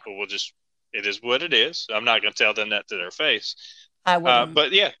 But we'll just. It is what it is. I'm not going to tell them that to their face. I wouldn't.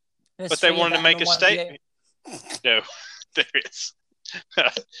 But they wanted to make a statement. No, there is.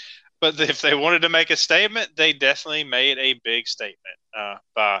 But if they wanted to make a statement, they definitely made a big statement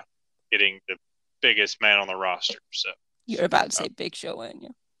by getting the biggest man on the roster. So you're about to say Big Show, weren't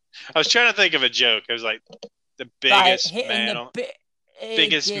you? I was trying to think of a joke. I was like, the biggest man on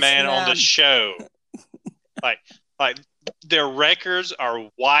the show. like their records are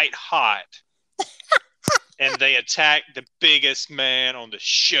white hot, and they attack the biggest man on the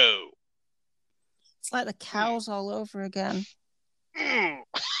show. It's like the cows all over again. Well,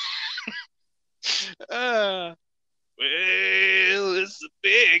 it's a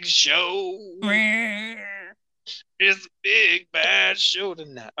big show. It's a big bad show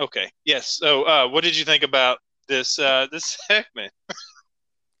tonight. Okay, yes. So, what did you think about this segment.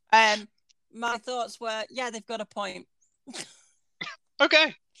 My thoughts were, yeah, they've got a point.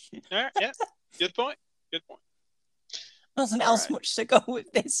 Okay. All right. Yeah. Good point. Wasn't else much to go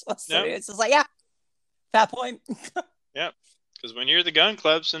with this, was there? It's just like, yeah, fair point. Yep. Because when you're the gun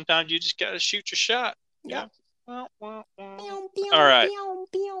club, sometimes you just got to shoot your shot. Yeah. All right. Pew,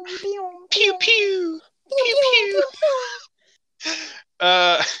 pew. Pew, pew.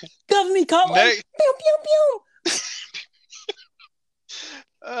 Cover me, Colin. Pew, pew, pew.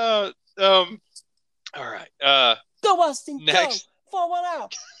 All right. Go, Austin. Next. Go. 4-1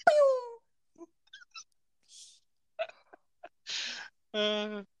 out.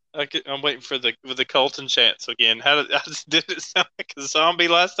 I'm waiting for the Colton chants again. How did it sound like a zombie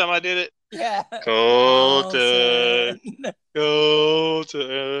last time I did it? Yeah. Colton.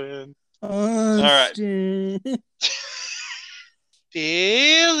 All right.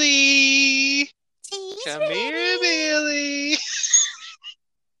 Billy. Come here, Billy.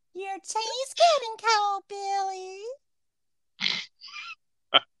 Your tea's getting cold, Billy.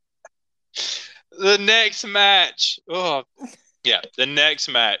 The next match. Oh, yeah. The next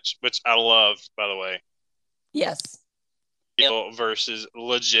match, which I love, by the way. Yes. Versus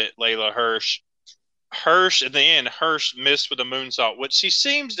legit Layla Hirsch. Hirsch, at the end, Hirsch missed with a moonsault, which she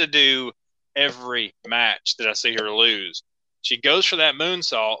seems to do every match that I see her lose. She goes for that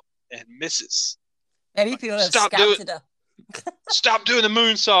moonsault and misses. Maybe people have scouted her. Stop doing the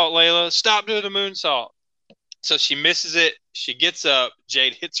moonsault, Layla. Stop doing the moonsault. So she misses it. She gets up.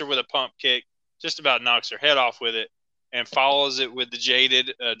 Jade hits her with a pump kick, just about knocks her head off with it, and follows it with the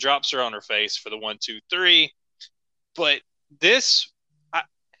Jaded, drops her on her face for the 1-2-3. But this,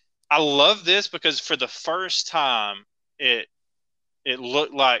 I love this because for the first time, it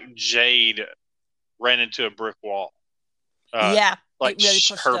looked like Jade ran into a brick wall. Yeah, like it really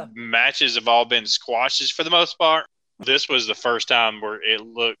pushed her. Matches have all been squashes for the most part. This was the first time where it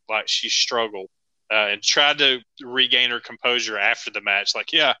looked like she struggled and tried to regain her composure after the match.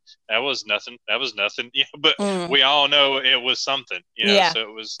 Like, yeah, that was nothing. Yeah, but we all know it was something. Yeah. So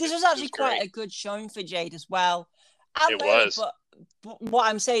it was. This was actually quite a good showing for Jade as well. It was. But what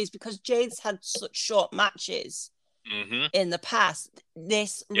I'm saying is because Jade's had such short matches in the past,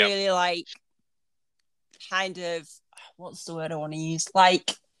 this really kind of, what's the word I want to use?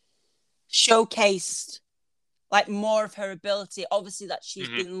 Showcased more of her ability. Obviously that she's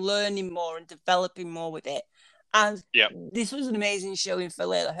been learning more and developing more with it. And this was an amazing showing for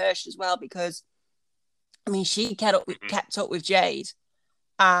Layla Hirsch as well because, I mean, she kept up with Jade.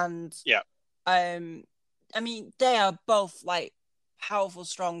 And, I mean, they are both powerful,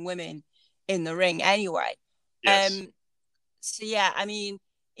 strong women in the ring anyway. Yes. So yeah, I mean,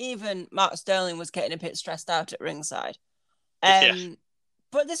 even Mark Sterling was getting a bit stressed out at ringside.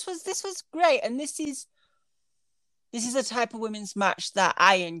 But this was great, and this is a type of women's match that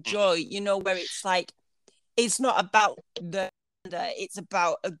I enjoy. Where it's it's not about the gender, it's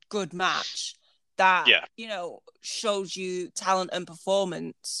about a good match that shows you talent and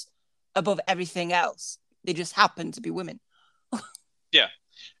performance above everything else. They just happen to be women. Yeah.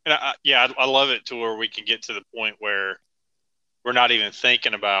 And I love it to where we can get to the point where we're not even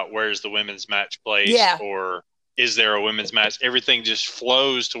thinking about where's the women's match placed or is there a women's match. Everything just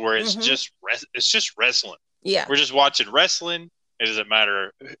flows to where it's just wrestling. Yeah. We're just watching wrestling. It doesn't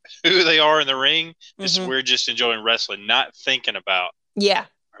matter who they are in the ring. We're just enjoying wrestling, not thinking about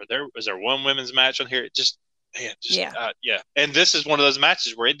is there one women's match on here? And this is one of those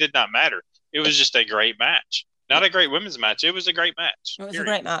matches where it did not matter. It was just a great match. Not a great women's match. It was a great match. It was a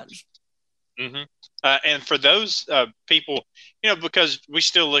great match. And for those people, because we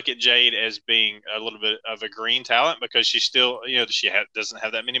still look at Jade as being a little bit of a green talent because she still, doesn't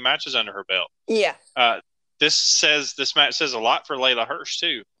have that many matches under her belt. Yeah. This match says a lot for Layla Hirsch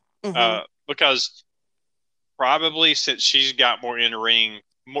too, because probably since she's got more in the ring,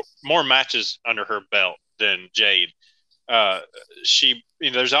 more matches under her belt than Jade.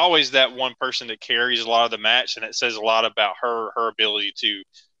 There's always that one person that carries a lot of the match, and it says a lot about her ability to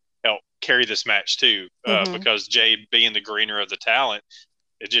help carry this match too. Because Jade being the greener of the talent,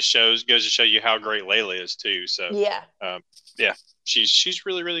 it just goes to show you how great Layla is too. So she's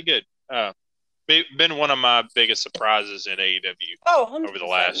really, really good. Been one of my biggest surprises in AEW over the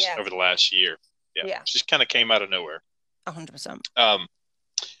last year. Yeah. She just kind of came out of nowhere. 100%.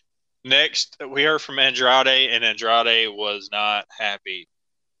 Next, we heard from Andrade, and Andrade was not happy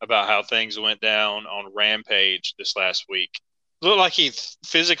about how things went down on Rampage this last week. It looked like he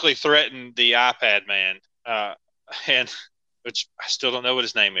physically threatened the iPad man, and which I still don't know what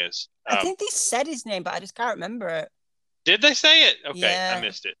his name is. I think they said his name, but I just can't remember it. Did they say it? Okay, I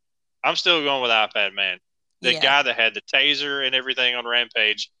missed it. I'm still going with iPad man. the guy that had the taser and everything on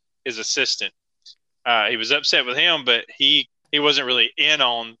Rampage, his assistant. He was upset with him, but he wasn't really in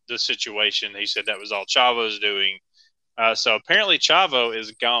on the situation. He said that was all Chavo's doing. So apparently Chavo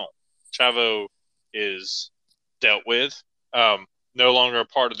is gone. Chavo is dealt with. No longer a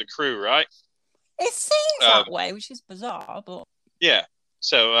part of the crew, right? It seems that way, which is bizarre, but yeah.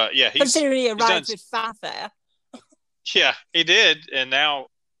 So considering he arrived with fanfare. Yeah, he did, and now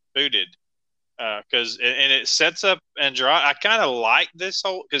booted. Because it sets up Andrade. I kind of like this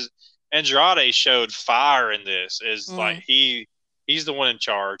whole because Andrade showed fire in this. Is like he's the one in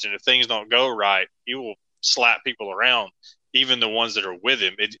charge, and if things don't go right, he will slap people around, even the ones that are with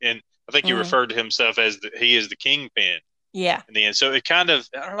him. And I think he referred to himself as he is the kingpin. Yeah. In the end, so it kind of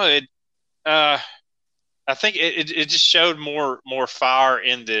I don't know. I think it just showed more fire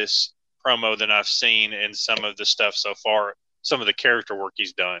in this promo than I've seen in some of the stuff so far. Some of the character work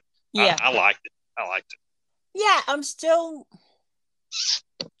he's done. Yeah, I liked it. Yeah, I'm still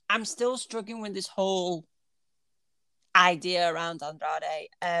struggling with this whole idea around Andrade.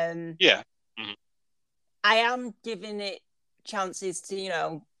 Yeah. I am giving it chances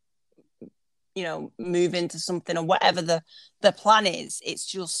to, move into something or whatever the plan is. It's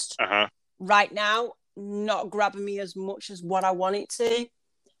just right now not grabbing me as much as what I want it to.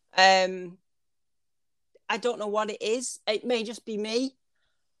 I don't know what it is. It may just be me,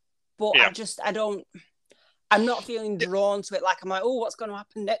 but I'm not feeling drawn to it. Like I'm like, oh, what's going to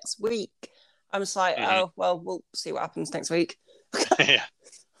happen next week? I'm just like, oh, well, we'll see what happens next week. Yeah,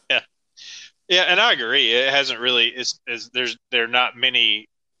 and I agree. It hasn't really. There are not many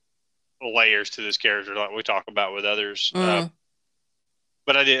layers to this character like we talk about with others. But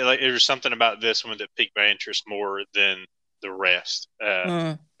I did like there was something about this one that piqued my interest more than the rest.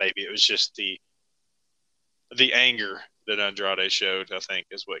 Maybe it was just the anger that Andrade showed. I think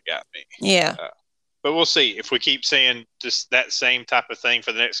is what got me. Yeah. But we'll see if we keep seeing just that same type of thing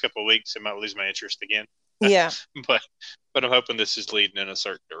for the next couple of weeks. It might lose my interest again. Yeah. but I'm hoping this is leading in a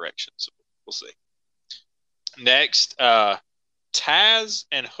certain direction. So we'll see. Next, Taz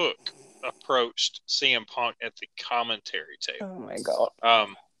and Hook approached CM Punk at the commentary table. Oh my God.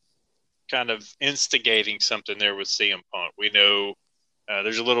 Kind of instigating something there with CM Punk. We know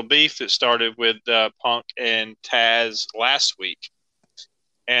there's a little beef that started with Punk and Taz last week.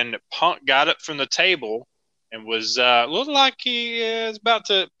 And Punk got up from the table and was looked like he is about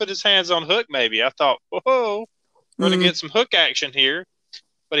to put his hands on Hook maybe. I thought, whoa, we're going to get some Hook action here.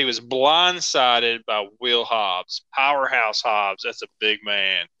 But he was blindsided by Will Hobbs. Powerhouse Hobbs, that's a big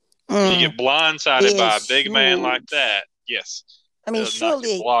man. When you get blindsided by a big man like that, yes. I mean,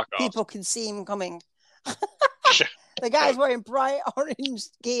 surely people can see him coming. The guy's wearing bright orange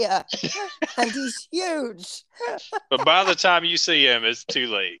gear, and he's huge. But by the time you see him, it's too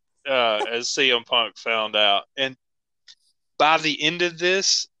late, as CM Punk found out. And by the end of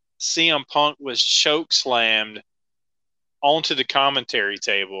this, CM Punk was choke slammed onto the commentary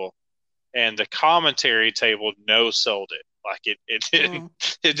table, and the commentary table no-sold it. Like it didn't.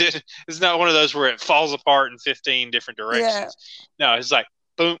 It didn't. It's not one of those where it falls apart in 15 different directions. Yeah. No, it's like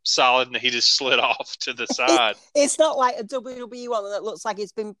boom, solid, and he just slid off to the side. It's not like a WWE one that looks like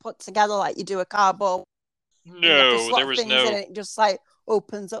it's been put together like you do a cardboard. No, there was no. And it just like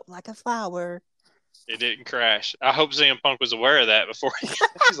opens up like a flower. It didn't crash. I hope CM Punk was aware of that before he's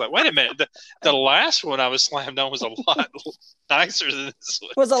like, wait a minute. The last one I was slammed on was a lot nicer than this one.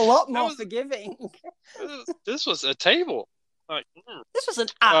 It was a lot more forgiving. This was a table. Like, this was an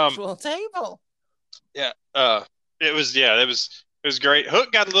actual table. Yeah. It was great.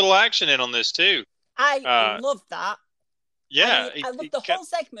 Hook got a little action in on this too. I love that. Yeah. I love the whole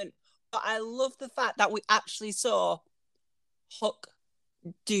segment, but I love the fact that we actually saw Hook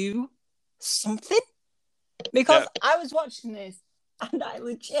do something. Because I was watching this and I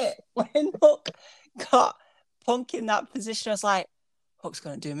legit, when Hook got Punk in that position, I was like, Hook's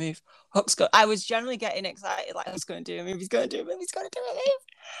going to do a move. I was generally getting excited, like, Hook's going to do a move, he's going to do a move, he's going to do a move.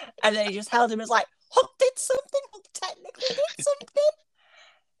 And then he just held him as like, Hook did something, Hook technically did something.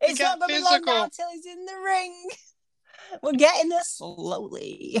 It's not going to be long now until he's in the ring. We're getting there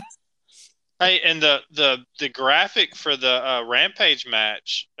slowly. Hey, and the graphic for the Rampage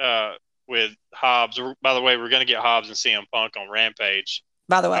match with Hobbs. By the way, we're going to get Hobbs and CM Punk on Rampage.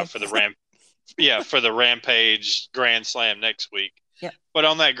 By the way, for the Rampage Grand Slam next week. Yeah. But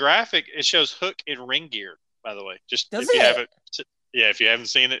on that graphic, it shows Hook in ring gear. By the way, if you haven't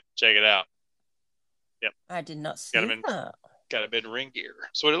seen it, check it out. Yep. I did not see that. Got him in ring gear.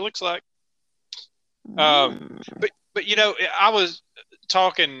 That's what it looks like. But I was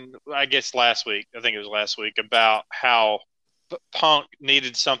talking, I guess last week, about how Punk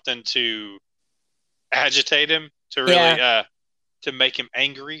needed something to agitate him, to really to make him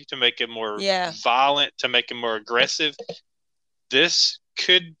angry, to make him more violent, to make him more aggressive. This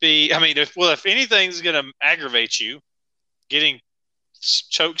could be, I mean, if anything's going to aggravate you, getting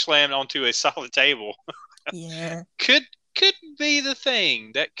choke slammed onto a solid table could be the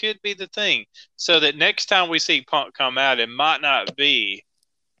thing. That could be the thing. So that next time we see Punk come out, it might not be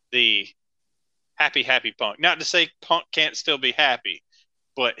the happy Punk. Not to say Punk can't still be happy,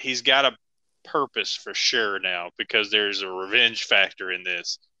 but he's got a purpose for sure now, because there's a revenge factor in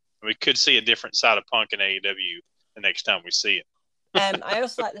this. We could see a different side of Punk in AEW the next time we see it. I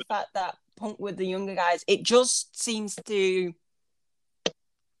also like the fact that Punk with the younger guys, it just seems to,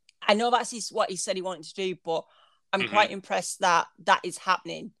 I know that's what he said he wanted to do, but I'm quite impressed that is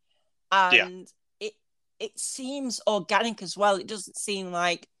happening. And it seems organic as well. It doesn't seem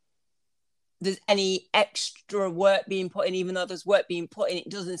like there's any extra work being put in, even though there's work being put in. It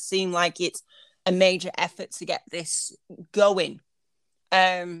doesn't seem like it's a major effort to get this going.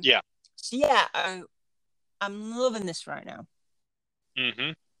 So I'm loving this right now.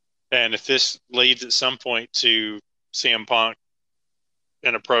 And if this leads at some point to CM Punk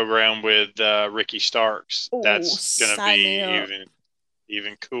in a program with Ricky Starks, that's going to be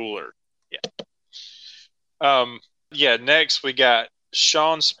even cooler. Next we got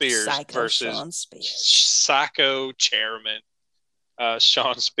Shawn Spears versus Psycho Chairman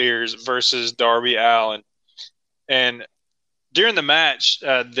Shawn Spears versus Darby Allin. And during the match,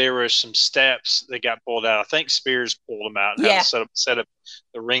 there were some steps that got pulled out. I think Spears pulled them out and had to set up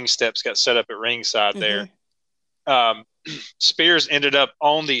the ring steps, got set up at ringside there. Spears ended up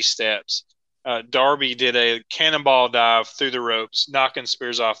on these steps. Darby did a cannonball dive through the ropes, knocking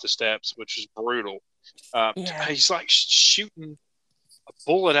Spears off the steps, which was brutal. He's like shooting a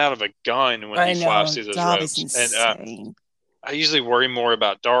bullet out of a gun when he flies through those ropes. Insane. And I usually worry more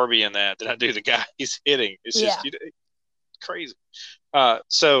about Darby in that than I do the guy he's hitting. It's just crazy.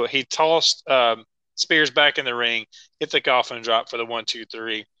 So he tossed Spears back in the ring, hit the coffin drop for the 1, 2,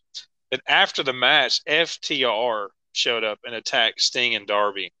 3. And after the match, FTR showed up and attacked Sting and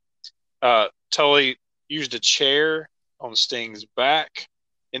Darby. Tully used a chair on Sting's back.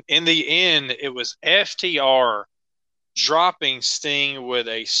 And in the end, it was FTR dropping Sting with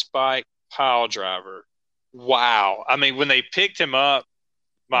a spike pile driver. Wow. I mean, when they picked him up,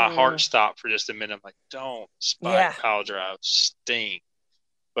 my heart stopped for just a minute. I'm like, don't spike pile drive Sting.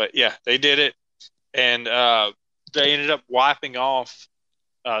 But they did it. And they ended up wiping off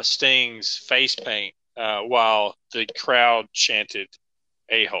Sting's face paint while the crowd chanted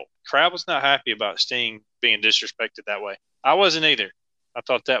a-hole. Crowd was not happy about Sting being disrespected that way. I wasn't either. I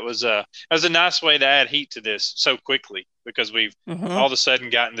thought that was a nice way to add heat to this so quickly, because we've all of a sudden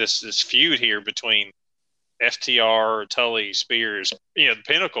gotten this feud here between FTR, Tully, Spears. The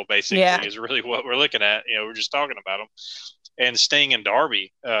pinnacle basically is really what we're looking at. We're just talking about them, and Sting and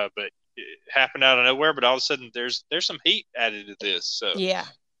Darby. But it happened out of nowhere. But all of a sudden, there's some heat added to this. So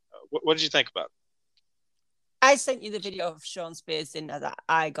what did you think about it? I sent you the video of Shawn Spears dinner that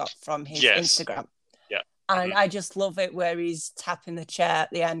I got from his Instagram. And I just love it where he's tapping the chair at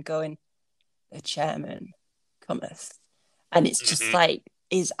the end going, "The chairman cometh." And it's just like,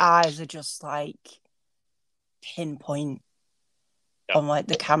 his eyes are just like pinpoint on like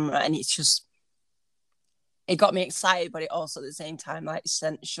the camera. And it's just, it got me excited, but it also at the same time like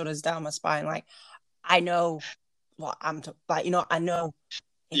sent shudders down my spine. Like, I know what I'm I know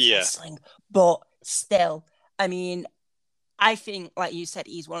it's wrestling, but still, I mean, I think, like you said,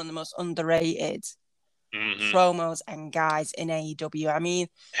 he's one of the most underrated promos and guys in AEW. I mean,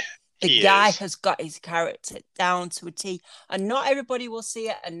 the guy has got his character down to a T, and not everybody will see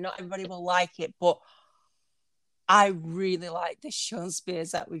it and not everybody will like it, but I really like this Shawn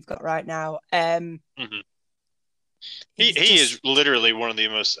Spears that we've got right now. He is literally one of the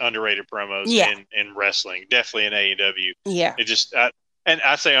most underrated promos in wrestling, definitely in AEW. It just and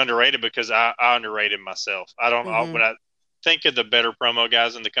I say underrated because I underrate him myself. I don't when I think of the better promo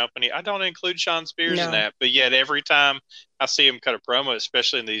guys in the company, I don't include Shawn Spears in that. But yet every time I see him cut a promo,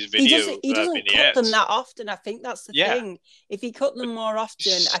 especially in these videos, he doesn't cut them that often. I think that's the thing. If he cut them more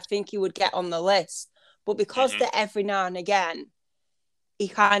often, I think he would get on the list. But because they're every now and again, he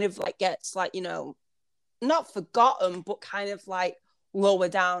kind of like gets like, not forgotten, but kind of like lower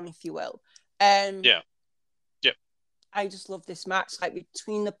down, if you will. I just love this match, like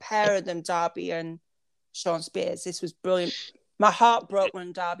between the pair of them, Darby and Shawn Spears. This was brilliant. My heart broke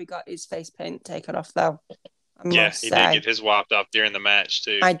when Darby got his face paint taken off, though. He did get his wiped off during the match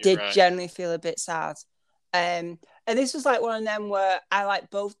too. I did generally feel a bit sad. And this was like one of them where I like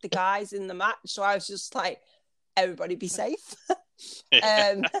both the guys in the match, so I was just like, everybody be safe.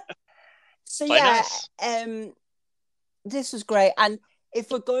 So Play yeah, nice. this was great. And if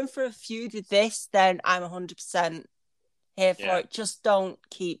we're going for a feud with this, then I'm 100% here for it. Just don't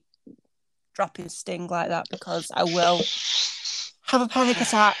keep dropping Sting like that because I will have a panic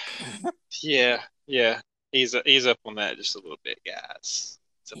attack. Yeah. He's up on that just a little bit, guys.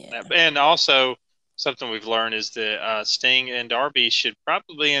 And also, something we've learned is that Sting and Darby should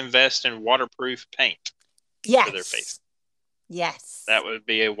probably invest in waterproof paint for their face. Yes. That would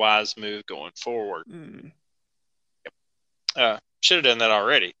be a wise move going forward. Yep. Should have done that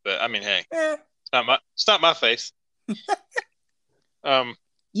already, but I mean, hey, it's not my face.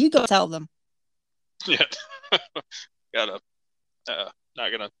 You go tell them. Yeah. Not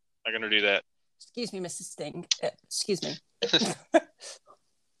gonna do that. Excuse me, Mr. Sting. Excuse me.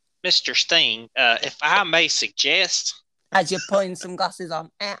 Mr. Sting, if I may suggest. As you're putting some glasses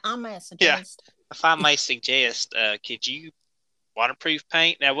on, I may suggest. Yeah, if I may suggest, could you waterproof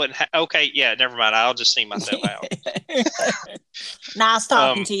paint? That wouldn't. Okay, yeah, never mind. I'll just see myself out. Now I'm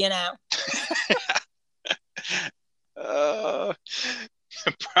talking to you now.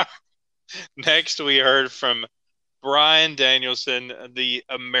 Next, we heard from Bryan Danielson, the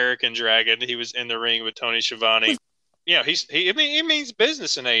American Dragon. He was in the ring with Tony Schiavone. Yeah, he means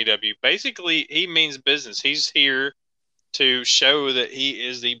business in AEW. Basically, he means business. He's here to show that he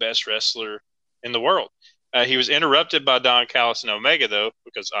is the best wrestler in the world. He was interrupted by Don Callis and Omega, though,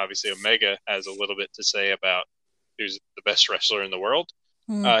 because obviously Omega has a little bit to say about who's the best wrestler in the world.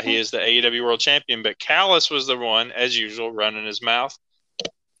 Mm-hmm. He is the AEW World Champion, but Callis was the one, as usual, running his mouth.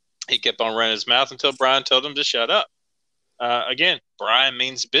 He kept on running his mouth until Bryan told him to shut up. Again, Bryan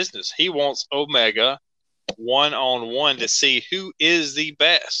means business. He wants Omega one-on-one to see who is the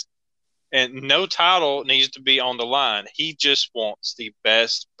best. And no title needs to be on the line. He just wants the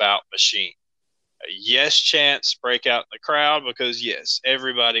best bout machine. Yes chants break out in the crowd because, yes,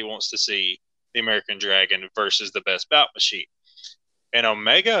 everybody wants to see the American Dragon versus the best bout machine. And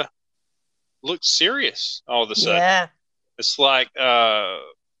Omega looked serious all of a sudden. Yeah. It's like a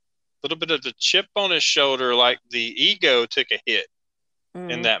little bit of the chip on his shoulder, like the ego took a hit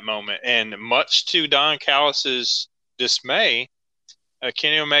in that moment. And much to Don Callis' dismay,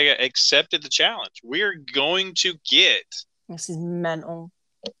 Kenny Omega accepted the challenge. We're going to get this is mental.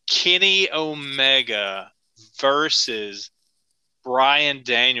 Kenny Omega versus Bryan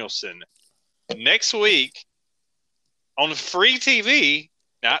Danielson next week on free TV,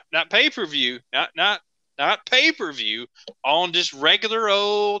 not pay-per-view, not pay-per-view, on just regular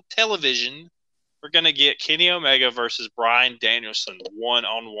old television. We're going to get Kenny Omega versus Bryan Danielson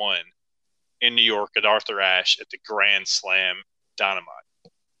one-on-one in New York at Arthur Ashe at the Grand Slam Dynamite.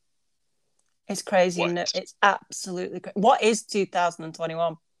 It's crazy, isn't it? It's absolutely crazy. What is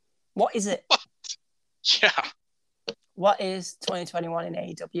 2021? What is it? What? Yeah. What is 2021 in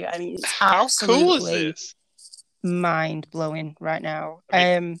AEW? I mean, it's how absolutely cool is this? Mind-blowing right now.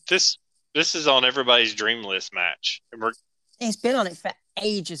 I mean, this is on everybody's dream list match. And it's been on it for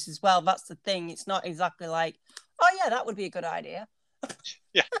ages as well. That's the thing. It's not exactly like, oh, yeah, that would be a good idea.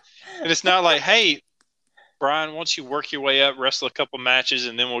 Yeah. And it's not like, hey, Bryan, once you work your way up, wrestle a couple matches,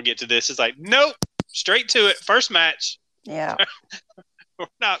 and then we'll get to this. It's like, nope, straight to it. First match. Yeah. We're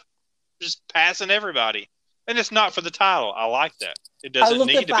not just passing everybody. And it's not for the title. I like that. It doesn't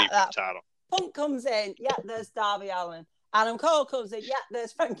need to be for the title. Punk comes in, yeah, there's Darby Allin. Adam Cole comes in, yeah,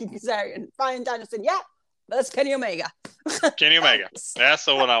 there's Frankie Kazarian. Bryan Danielson, yeah, there's Kenny Omega. Kenny Omega. That's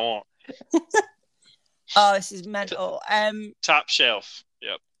the one I want. Oh, this is mental. Top shelf.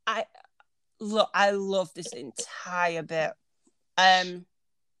 Yep. I love this entire bit. I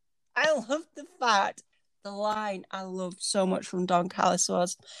love the fact the line I loved so much from Don Callis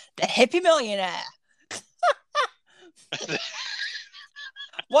was the hippie millionaire.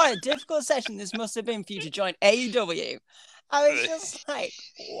 What a difficult session this must have been for you to join AEW. I was just like,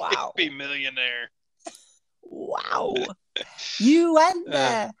 wow. Hippie millionaire. Wow. You went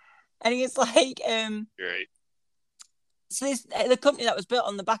there. And he's like, great. So the company that was built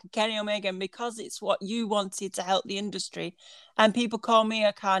on the back of Kenny Omega, and because it's what you wanted to help the industry, and people call me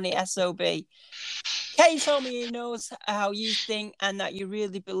a carny SOB. Kenny told me he knows how you think and that you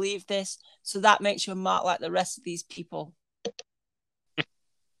really believe this, so that makes you a mark like the rest of these people.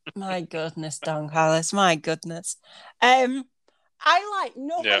 My goodness, Don Callis, my goodness. Nobody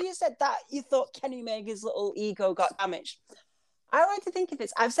said that you thought Kenny Omega's little ego got damaged. I like to think of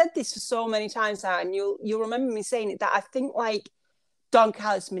this. I've said this for so many times now, and you'll remember me saying it, that I think like Don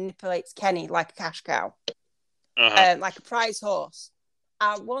Callis manipulates Kenny like a cash cow, like a prize horse.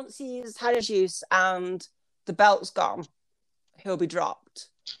 And once he's had his use and the belt's gone, he'll be dropped.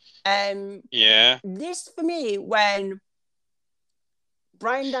 Yeah. This for me, when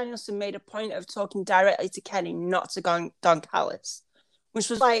Bryan Danielson made a point of talking directly to Kenny, not to Don Callis, which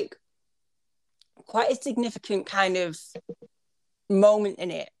was like quite a significant kind of moment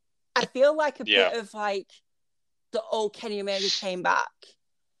in it. I feel like a bit of like the old Kenny Omega came back.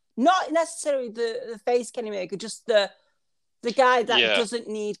 Not necessarily the face Kenny Omega, just the guy that doesn't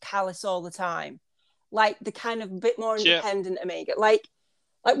need Callis all the time. Like the kind of bit more independent Omega. Like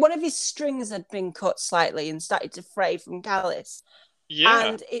one of his strings had been cut slightly and started to fray from Callis. Yeah.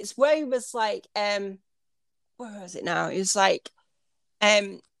 And it's where he was like, where was it now? It was like,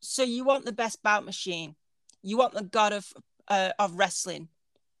 so you want the best bout machine. You want the god of wrestling.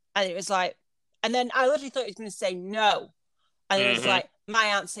 And it was like, and then I literally thought he was going to say no. And it was like, my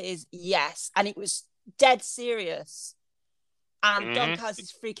answer is yes. And it was dead serious. And Don Callis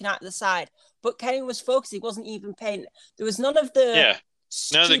is freaking out to the side. But Kenny was focused. He wasn't even paying. There was none of the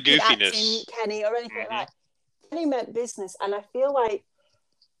goofiness. Acting, Kenny, or anything like that. Kenny meant business. And I feel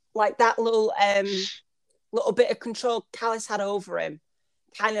like that little bit of control Callis had over him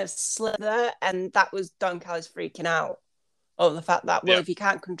kind of slipped there. And that was Don Callis freaking out. Oh, the fact that, if you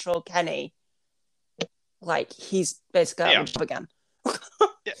can't control Kenny, like he's basically out of a job again.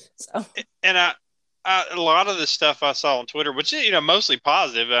 So. And a lot of the stuff I saw on Twitter, which mostly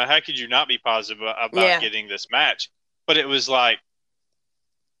positive. How could you not be positive about getting this match? But it was like,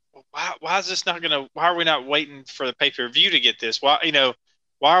 why is this not gonna? Why are we not waiting for the pay-per-view to get this? Why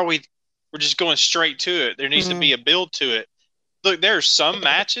are we? We're just going straight to it. There needs to be a build to it. Look, there are some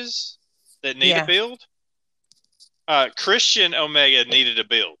matches that need a build. Christian Omega needed a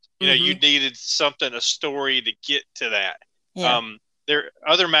build. You needed something, a story to get to that. Yeah. There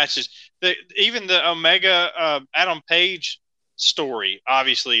are other matches. Even the Omega Adam Page story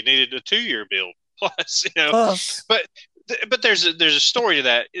obviously needed a 2-year build plus. But there's a story to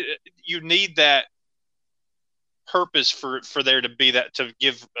that. You need that purpose for there to be that, to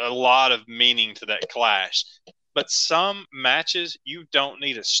give a lot of meaning to that clash. But some matches you don't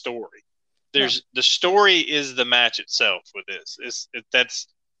need a story. The story is the match itself with this. That's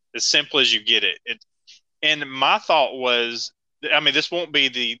as simple as you get it. And my thought was, this won't be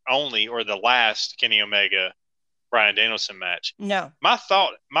the only or the last Kenny Omega Bryan Danielson match. No. My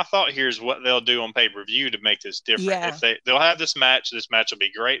thought here is what they'll do on pay-per-view to make this different. Yeah. If they'll have this match will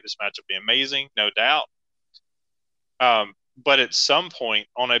be great. This match will be amazing, no doubt. But at some point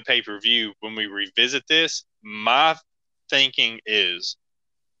on a pay-per-view, when we revisit this, my thinking is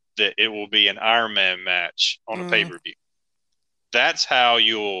that it will be an Iron Man match on a pay-per-view. That's how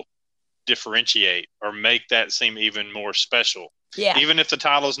you'll differentiate or make that seem even more special. Yeah. Even if the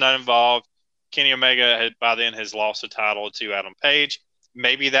title is not involved, Kenny Omega by then has lost the title to Adam Page.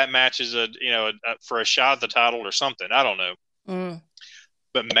 Maybe that match is for a shot at the title or something. I don't know.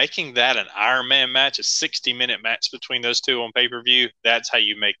 But making that an Iron Man match, a 60-minute match between those two on pay-per-view, that's how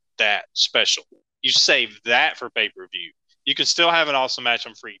you make that special. You save that for pay-per-view. You can still have an awesome match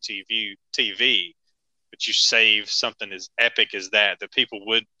on free TV, but you save something as epic as that people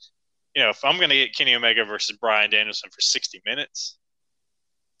would, if I'm going to get Kenny Omega versus Bryan Danielson for 60 minutes,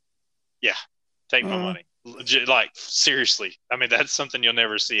 take my money. Legit, like, seriously. That's something you'll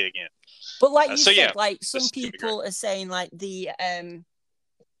never see again. But like you said, like some people are saying like they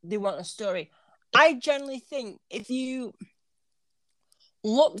want a story. I generally think if you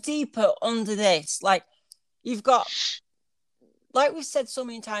look deeper under this, like you've got, like we've said so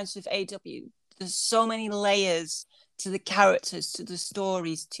many times with AW, there's so many layers to the characters, to the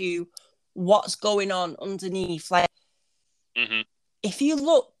stories, to what's going on underneath. Like, if you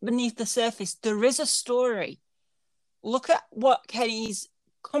look beneath the surface, there is a story. Look at what Kenny's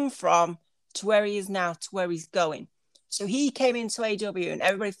come from to where he is now, to where he's going. So he came into AW and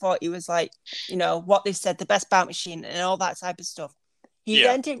everybody thought he was like, what they said, the best bout machine and all that type of stuff. He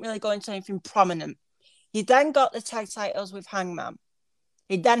then didn't really go into anything prominent. He then got the tag titles with Hangman.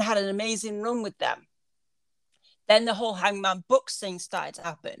 He then had an amazing run with them. Then the whole Hangman Bucks thing started to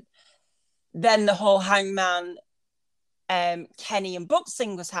happen. Then the whole Hangman Kenny and Bucks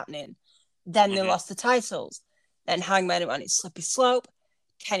thing was happening. Then they lost the titles. Then Hangman went on its slippy slope.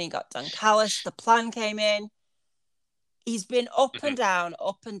 Kenny got Don Callis. The plan came in. He's been up and down,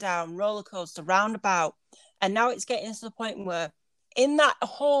 roller coaster, roundabout. And now it's getting to the point where in that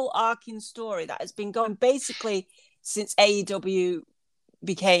whole arcing story that has been going basically since AEW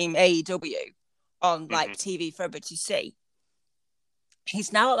became AEW on like TV for everybody to see,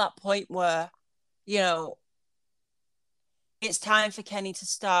 he's now at that point where, it's time for Kenny to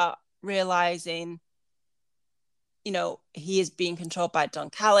start realizing, he is being controlled by Don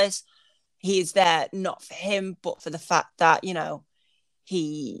Callis. He is there not for him, but for the fact that,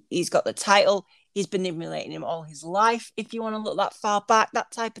 he's got the title. He's been emulating him all his life, if you want to look that far back,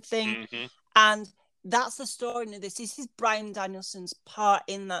 that type of thing. Mm-hmm. And that's the story of this. This is Bryan Danielson's part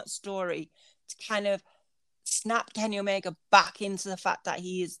in that story to kind of snap Kenny Omega back into the fact that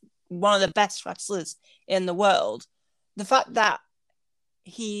he is one of the best wrestlers in the world. The fact that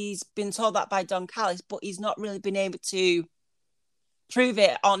he's been told that by Don Callis, but he's not really been able to prove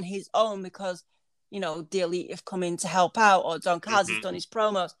it on his own because, you know, the Elite have come in to help out, or Don Callis has done his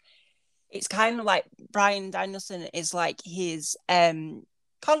promos. It's kind of like Bryan Danielson is like his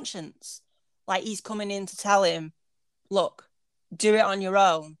conscience. Like, he's coming in to tell him, look, do it on your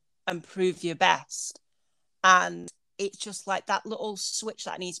own and prove your best. And it's just like that little switch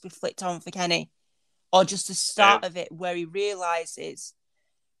that needs to be flicked on for Kenny, or just the start of it where he realizes,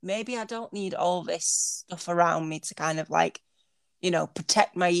 maybe I don't need all this stuff around me to kind of like, you know,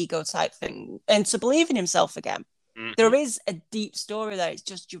 protect my ego type thing, and to believe in himself again. Mm-hmm. There is a deep story there. It's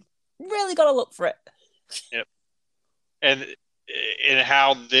just, you've really got to look for it. Yep. And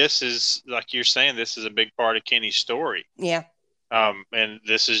how this is, like you're saying, this is a big part of Kenny's story. Yeah. And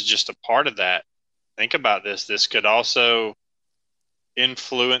this is just a part of that. Think about this. This could also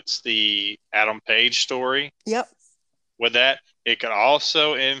influence the Adam Page story. Yep. With that, it could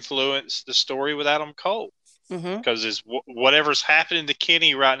also influence the story with Adam Cole. Because whatever's happening to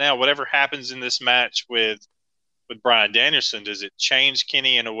Kenny right now, whatever happens in this match with Bryan Danielson, does it change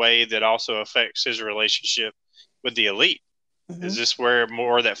Kenny in a way that also affects his relationship with the Elite? Is this where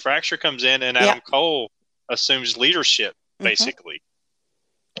more of that fracture comes in, and Adam Cole assumes leadership, basically?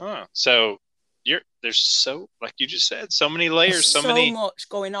 So there's so, like you just said, so many layers, so many much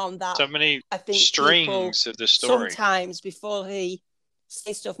going on, that so many I think strings of the story. Sometimes before he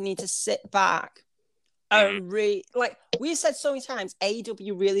says stuff, need to sit back and like we said so many times,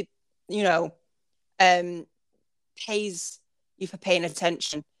 AEW really, you know, pays you for paying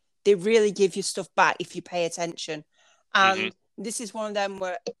attention. They really give you stuff back if you pay attention. And this is one of them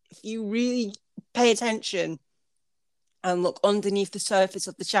where if you really pay attention and look underneath the surface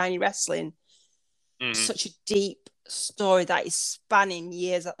of the shiny wrestling, such a deep story that is spanning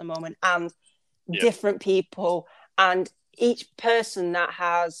years at the moment, and different people, and each person that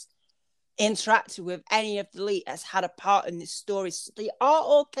has interacted with any of the Elite has had a part in this story. So they are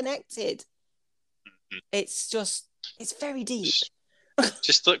all connected. It's just, it's very deep.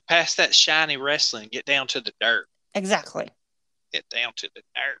 Just look past that shiny wrestling, get down to the dirt. Exactly. Get down to the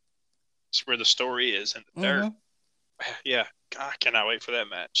dirt. That's where the story is, in the dirt. Yeah, God, I cannot wait for that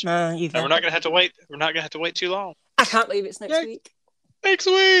match. And we're not gonna have to wait. We're not gonna have to wait too long. I can't believe it's next week. Next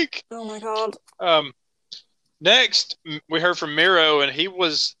week. Oh my God. Next, we heard from Miro, and he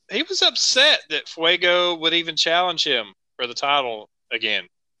was upset that Fuego would even challenge him for the title again,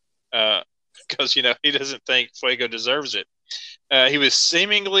 because you know he doesn't think Fuego deserves it. He was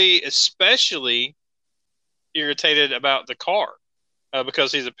seemingly especially irritated about the car,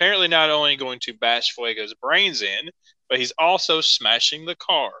 because he's apparently not only going to bash Fuego's brains in, but he's also smashing the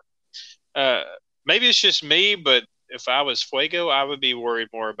car. Maybe it's just me, but if I was Fuego, I would be worried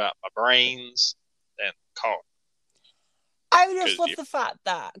more about my brains than the car. I just love the fact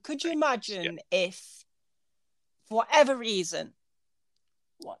that, could you imagine if, for whatever reason,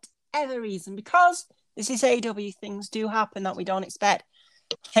 because this is AEW, things do happen that we don't expect.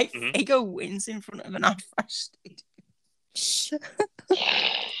 Like, Fuego wins in front of an Afresh Stadium.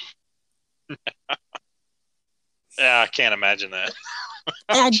 Yeah, I can't imagine that.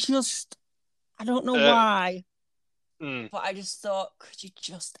 I don't know why, but I just thought, could you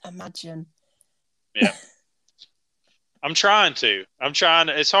just imagine? Yeah. I'm trying to.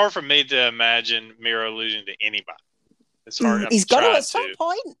 It's hard for me to imagine Miro losing to anybody. It's hard. He's got to at some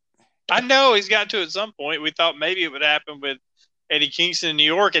point. I know he's got to at some point. We thought maybe it would happen with Eddie Kingston in New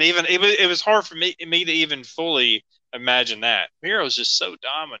York, and even it was hard for me to even fully imagine that. Miro's just so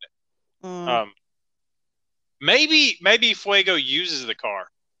dominant. Maybe Fuego uses the car.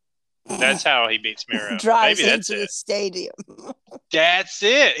 That's how he beats Miro. Drives maybe that's into the stadium. That's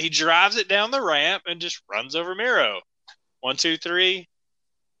it. He drives it down the ramp and just runs over Miro. 1, 2, 3.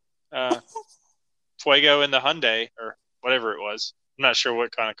 Fuego in the Hyundai or whatever it was. I'm not sure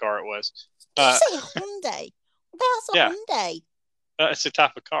what kind of car it was. Did you say Hyundai? That's a Hyundai. It's a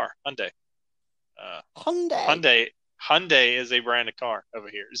type of car. Hyundai. Hyundai. Hyundai is a brand of car over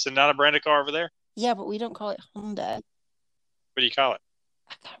here. Is it not a brand of car over there? Yeah, but we don't call it Hyundai. What do you call it?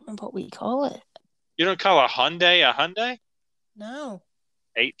 I can't remember what we call it. You don't call a Hyundai? No.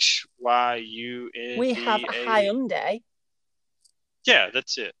 Hyundai. We have a Hyundai. Yeah,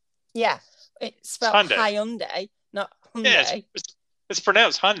 that's it. Yeah, it's spelled Hyundai, not Hyundai. Yeah, it's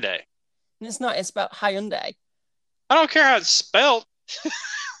pronounced Hyundai. And it's not. It's spelled Hyundai. I don't care how it's spelled.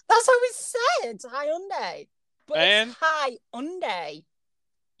 That's how it's said, Hyundai. But And it's Hyundai.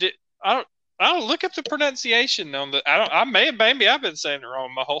 I don't look up the pronunciation on the. Maybe I've been saying it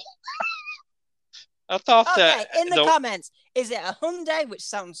wrong my whole. I thought that. Okay, in the comments, is it a Hyundai, which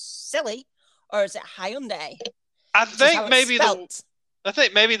sounds silly, or is it Hyundai? I think maybe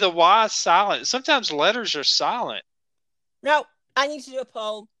the Y is silent. Sometimes letters are silent. No, I need to do a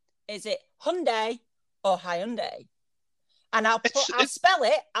poll. Is it Hyundai or Hyundai? And I'll spell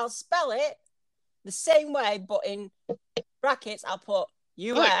it the same way, but in brackets, I'll put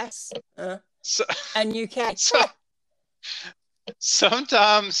US and UK.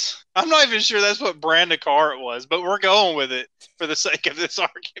 Sometimes I'm not even sure that's what brand of car it was, but we're going with it for the sake of this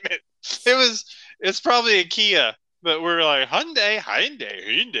argument. It's probably a Kia, but we're like Hyundai.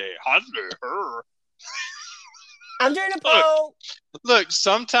 I'm doing a poll. Look,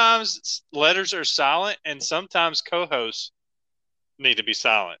 sometimes letters are silent, and sometimes co-hosts need to be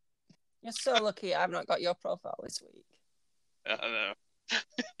silent. You're so lucky I've not got your profile this week. I know.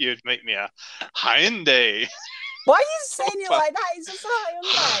 You'd make me a Hyundai. Why are you saying it like that? It's just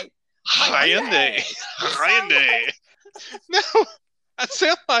a Hyundai. Hyundai. No, I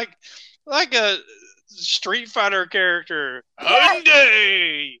sound like a Street Fighter character.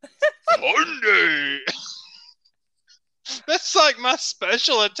 Hyundai. Hyundai. That's like my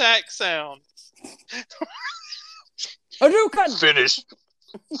special attack sound. Hadouken.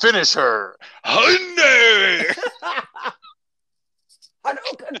 Finish her. Hyundai.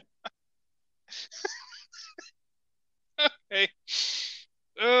 Hadouken. Okay.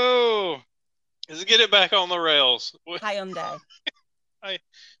 Oh, let's get it back on the rails. Hyundai.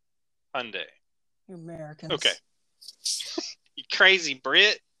 Hyundai. You Americans. Okay. You crazy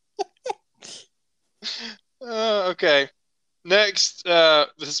Brit. Okay. Next,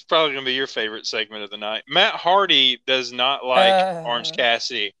 this is probably going to be your favorite segment of the night. Matt Hardy does not like Orange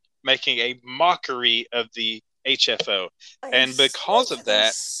Cassidy making a mockery of the HFO. And because of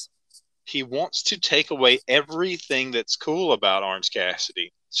that, he wants to take away everything that's cool about Orange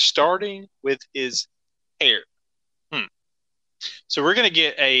Cassidy, starting with his hair. So we're going to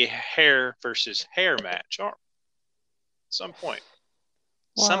get a hair versus hair match at some point.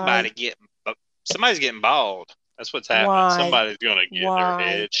 Why? Somebody's getting bald. That's what's happening. Why? Somebody's going to get their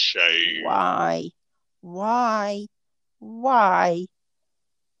head shaved. Why?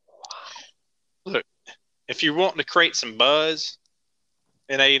 Look, if you're wanting to create some buzz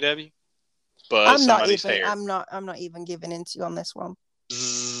in AEW, buzz somebody's hair. I'm not even giving into you on this one.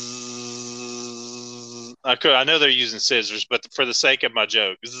 I know they're using scissors, but for the sake of my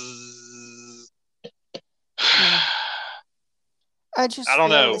joke, I don't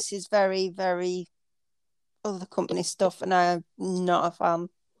know. This is very, very other company stuff, and I'm not a fan.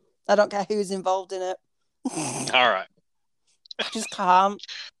 I don't care who's involved in it. All right. I just can't.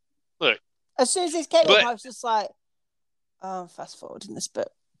 Look. As soon as this came up, I was just like, oh, fast forwarding this bit.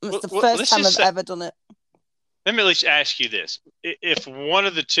 It's the first time I've ever done it. Let me at least ask you this. If one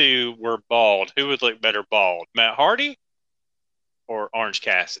of the two were bald, who would look better bald? Matt Hardy or Orange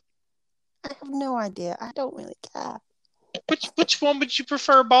Cassidy? I have no idea. I don't really care. Which one would you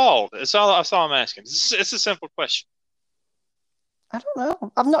prefer bald? That's all I'm asking. It's a simple question. I don't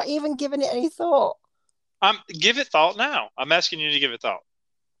know. I've not even given it any thought. Give it thought now. I'm asking you to give it thought.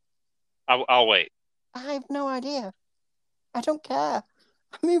 I'll wait. I have no idea. I don't care.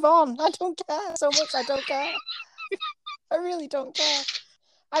 Move on. I don't care so much. I don't care. I really don't care.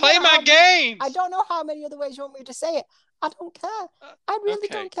 Play my game. I don't know how many other ways you want me to say it. I don't care. I really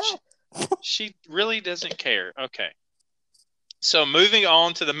don't care. She really doesn't care. Okay. So moving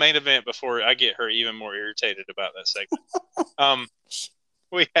on to the main event before I get her even more irritated about that segment.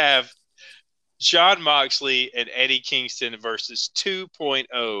 We have Jon Moxley and Eddie Kingston versus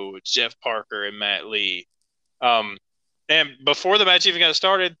 2.0, Jeff Parker and Matt Lee. And before the match even got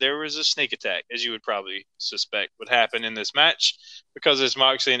started, there was a sneak attack, as you would probably suspect would happen in this match, because as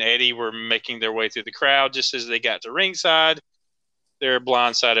Moxley and Eddie were making their way through the crowd, just as they got to ringside, they're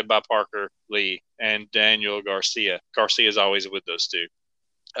blindsided by Parker, Lee, and Daniel Garcia. Garcia is always with those two.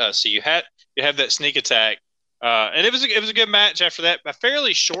 So you have that sneak attack, and it was a good match after that, a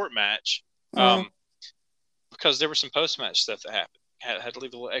fairly short match, because there was some post-match stuff that happened. Had to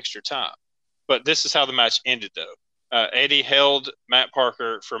leave a little extra time. But this is how the match ended, though. Eddie held Matt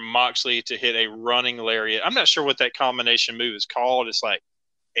Parker for Moxley to hit a running lariat. I'm not sure what that combination move is called. It's like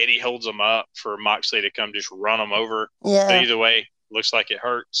Eddie holds him up for Moxley to come just run him over. Yeah. But either way, looks like it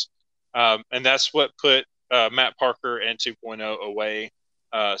hurts. And that's what put Matt Parker and 2.0 away.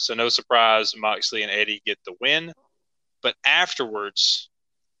 So no surprise, Moxley and Eddie get the win. But afterwards,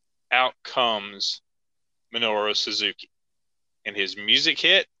 out comes Minoru Suzuki. And his music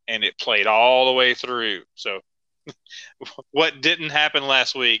hit, and it played all the way through. So what didn't happen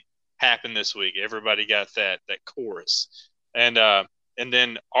last week happened this week. Everybody got that chorus. And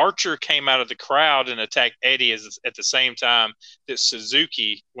then Archer came out of the crowd and attacked Eddie at the same time that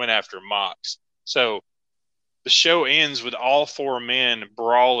Suzuki went after Mox. So the show ends with all four men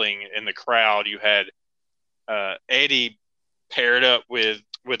brawling in the crowd. You had Eddie paired up with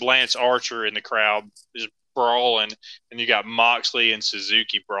Lance Archer in the crowd, just brawling, and you got Moxley and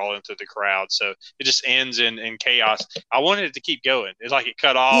Suzuki brawling through the crowd. So it just ends in chaos. I wanted it to keep going. It's like it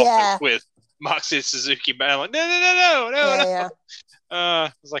cut off with Moxley and Suzuki battling. No.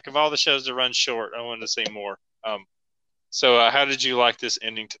 It's like of all the shows to run short, I wanted to see more. So how did you like this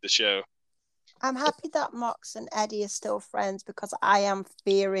ending to the show? I'm happy that Mox and Eddie are still friends because I am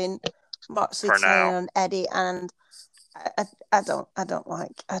fearing Moxley turning on Eddie, and I don't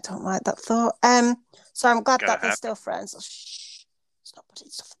like that thought. So I'm glad that they're still friends. Shh, stop putting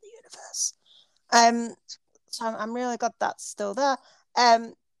stuff in the universe. So I'm really glad that's still there.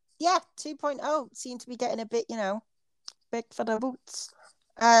 2.0 seem to be getting a bit, big for the boots.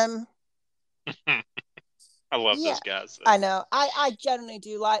 I love those guys. I know. I generally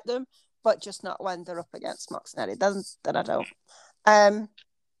do like them, but just not when they're up against Mox and Eddie. Then I don't.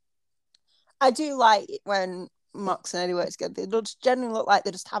 I do like it when Mox and Eddie work together. They just generally look like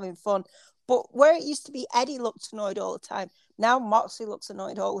they're just having fun. But where it used to be Eddie looked annoyed all the time, now Moxley looks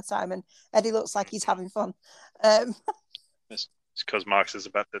annoyed all the time, and Eddie looks like he's having fun. It's because Mox is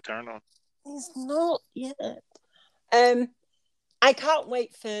about to turn on. He's not yet. I can't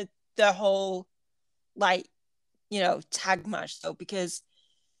wait for the whole, tag match though, because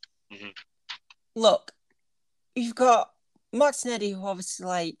look, you've got Mox and Eddie who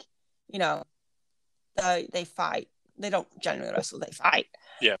obviously they fight. They don't generally wrestle, they fight.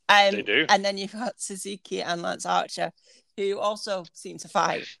 Yeah, they do. And then you've got Suzuki and Lance Archer who also seem to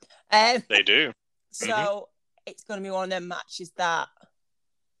fight. They do. So it's going to be one of them matches that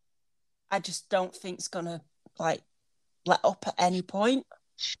I just don't think it's going to let up at any point.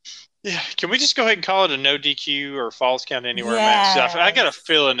 Yeah, can we just go ahead and call it a no DQ or falls count anywhere match? I got a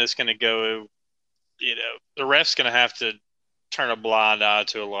feeling it's going to go. The ref's going to have to turn a blind eye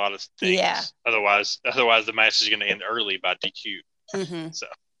to a lot of things. Yeah. Otherwise the match is going to end early by DQ. So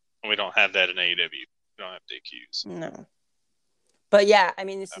we don't have that in AEW. We don't have DQs. No. But yeah, I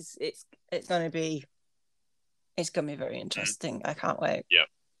mean, it's going to be very interesting. I can't wait. Yep.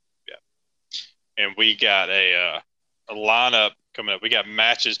 And we got a lineup coming up. We got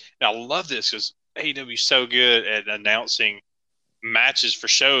matches. And I love this because AEW is so good at announcing matches for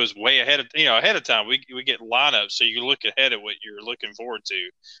shows way ahead of time. We get lineups, so you look ahead at what you're looking forward to.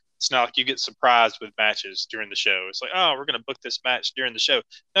 It's not like you get surprised with matches during the show. It's like, oh, we're going to book this match during the show.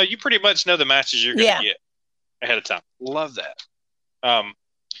 No, you pretty much know the matches you're going to get ahead of time. Love that.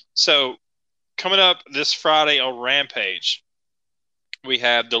 So coming up this Friday on Rampage, we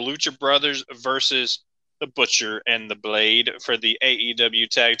have the Lucha Brothers versus the Butcher and the Blade for the AEW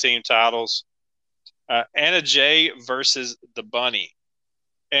Tag Team titles. Anna Jay versus the Bunny.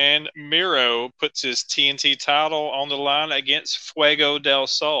 And Miro puts his TNT title on the line against Fuego del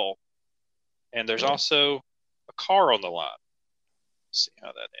Sol. And there's also a car on the line. Let's see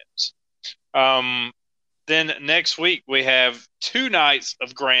how that ends. Then next week, we have 2 nights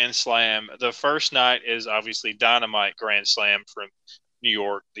of Grand Slam. The first night is obviously Dynamite Grand Slam from New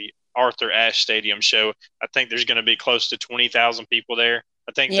York, the Arthur Ashe Stadium show. I think there's going to be close to 20,000 people there.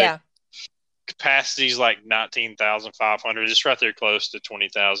 I think the capacity is like 19,500. It's right there close to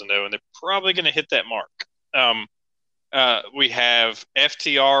 20,000, though, and they're probably going to hit that mark. We have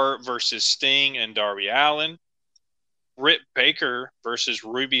FTR versus Sting and Darby Allin. Britt Baker versus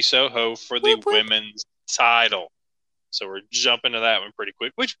Ruby Soho for the women's title. So we're jumping to that one pretty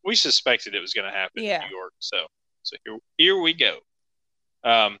quick, which we suspected it was going to happen in New York. So here we go.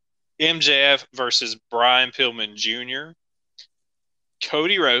 MJF versus Brian Pillman Jr.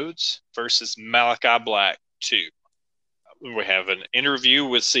 Cody Rhodes versus Malachi Black 2. We have an interview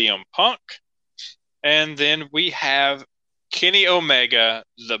with CM Punk. And then we have Kenny Omega,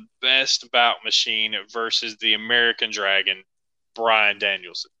 the best bout machine, versus the American Dragon, Bryan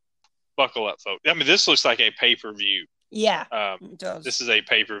Danielson. Buckle up, folks. I mean, this looks like a pay-per-view. Yeah, it does. This is a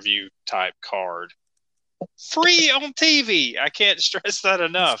pay-per-view type card. Free on TV. I can't stress that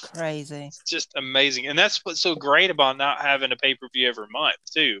enough. It's crazy. It's just amazing. And that's what's so great about not having a pay-per-view every month,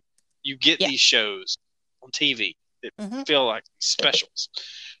 too. You get these shows on TV that feel like specials.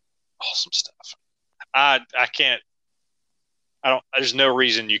 Awesome stuff. There's no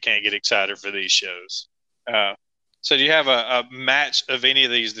reason you can't get excited for these shows. So do you have a match of any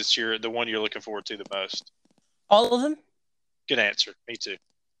of these this year, the one you're looking forward to the most? All of them? Good answer. Me too.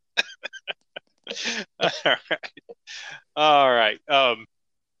 All right.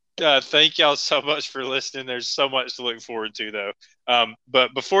 Thank y'all so much for listening. There's so much to look forward to, though.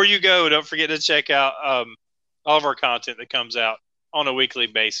 But before you go, don't forget to check out all of our content that comes out on a weekly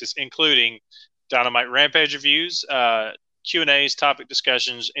basis, including Dynamite Rampage reviews, Q&As, topic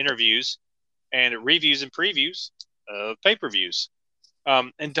discussions, interviews, and reviews and previews of pay-per-views.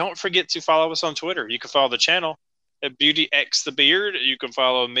 And don't forget to follow us on Twitter. You can follow the channel at BeautyXTheBeard. You can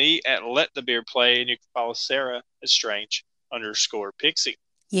follow me at Let the Beard Play, and you can follow Sarah at Strange_Pixie.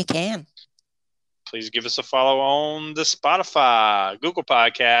 You can. Please give us a follow on the Spotify, Google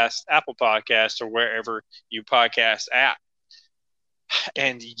Podcast, Apple Podcast, or wherever you podcast at.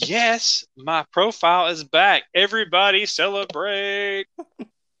 And yes, my profile is back. Everybody celebrate.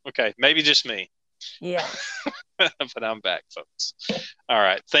 Okay, maybe just me. Yeah. But I'm back, folks. All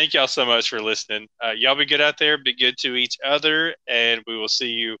right. Thank y'all so much for listening. Y'all be good out there. Be good to each other. And we will see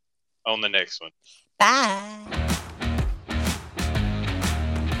you on the next one. Bye.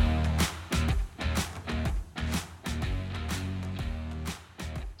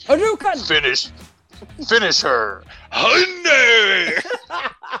 Hadouken! Finish her. Honey!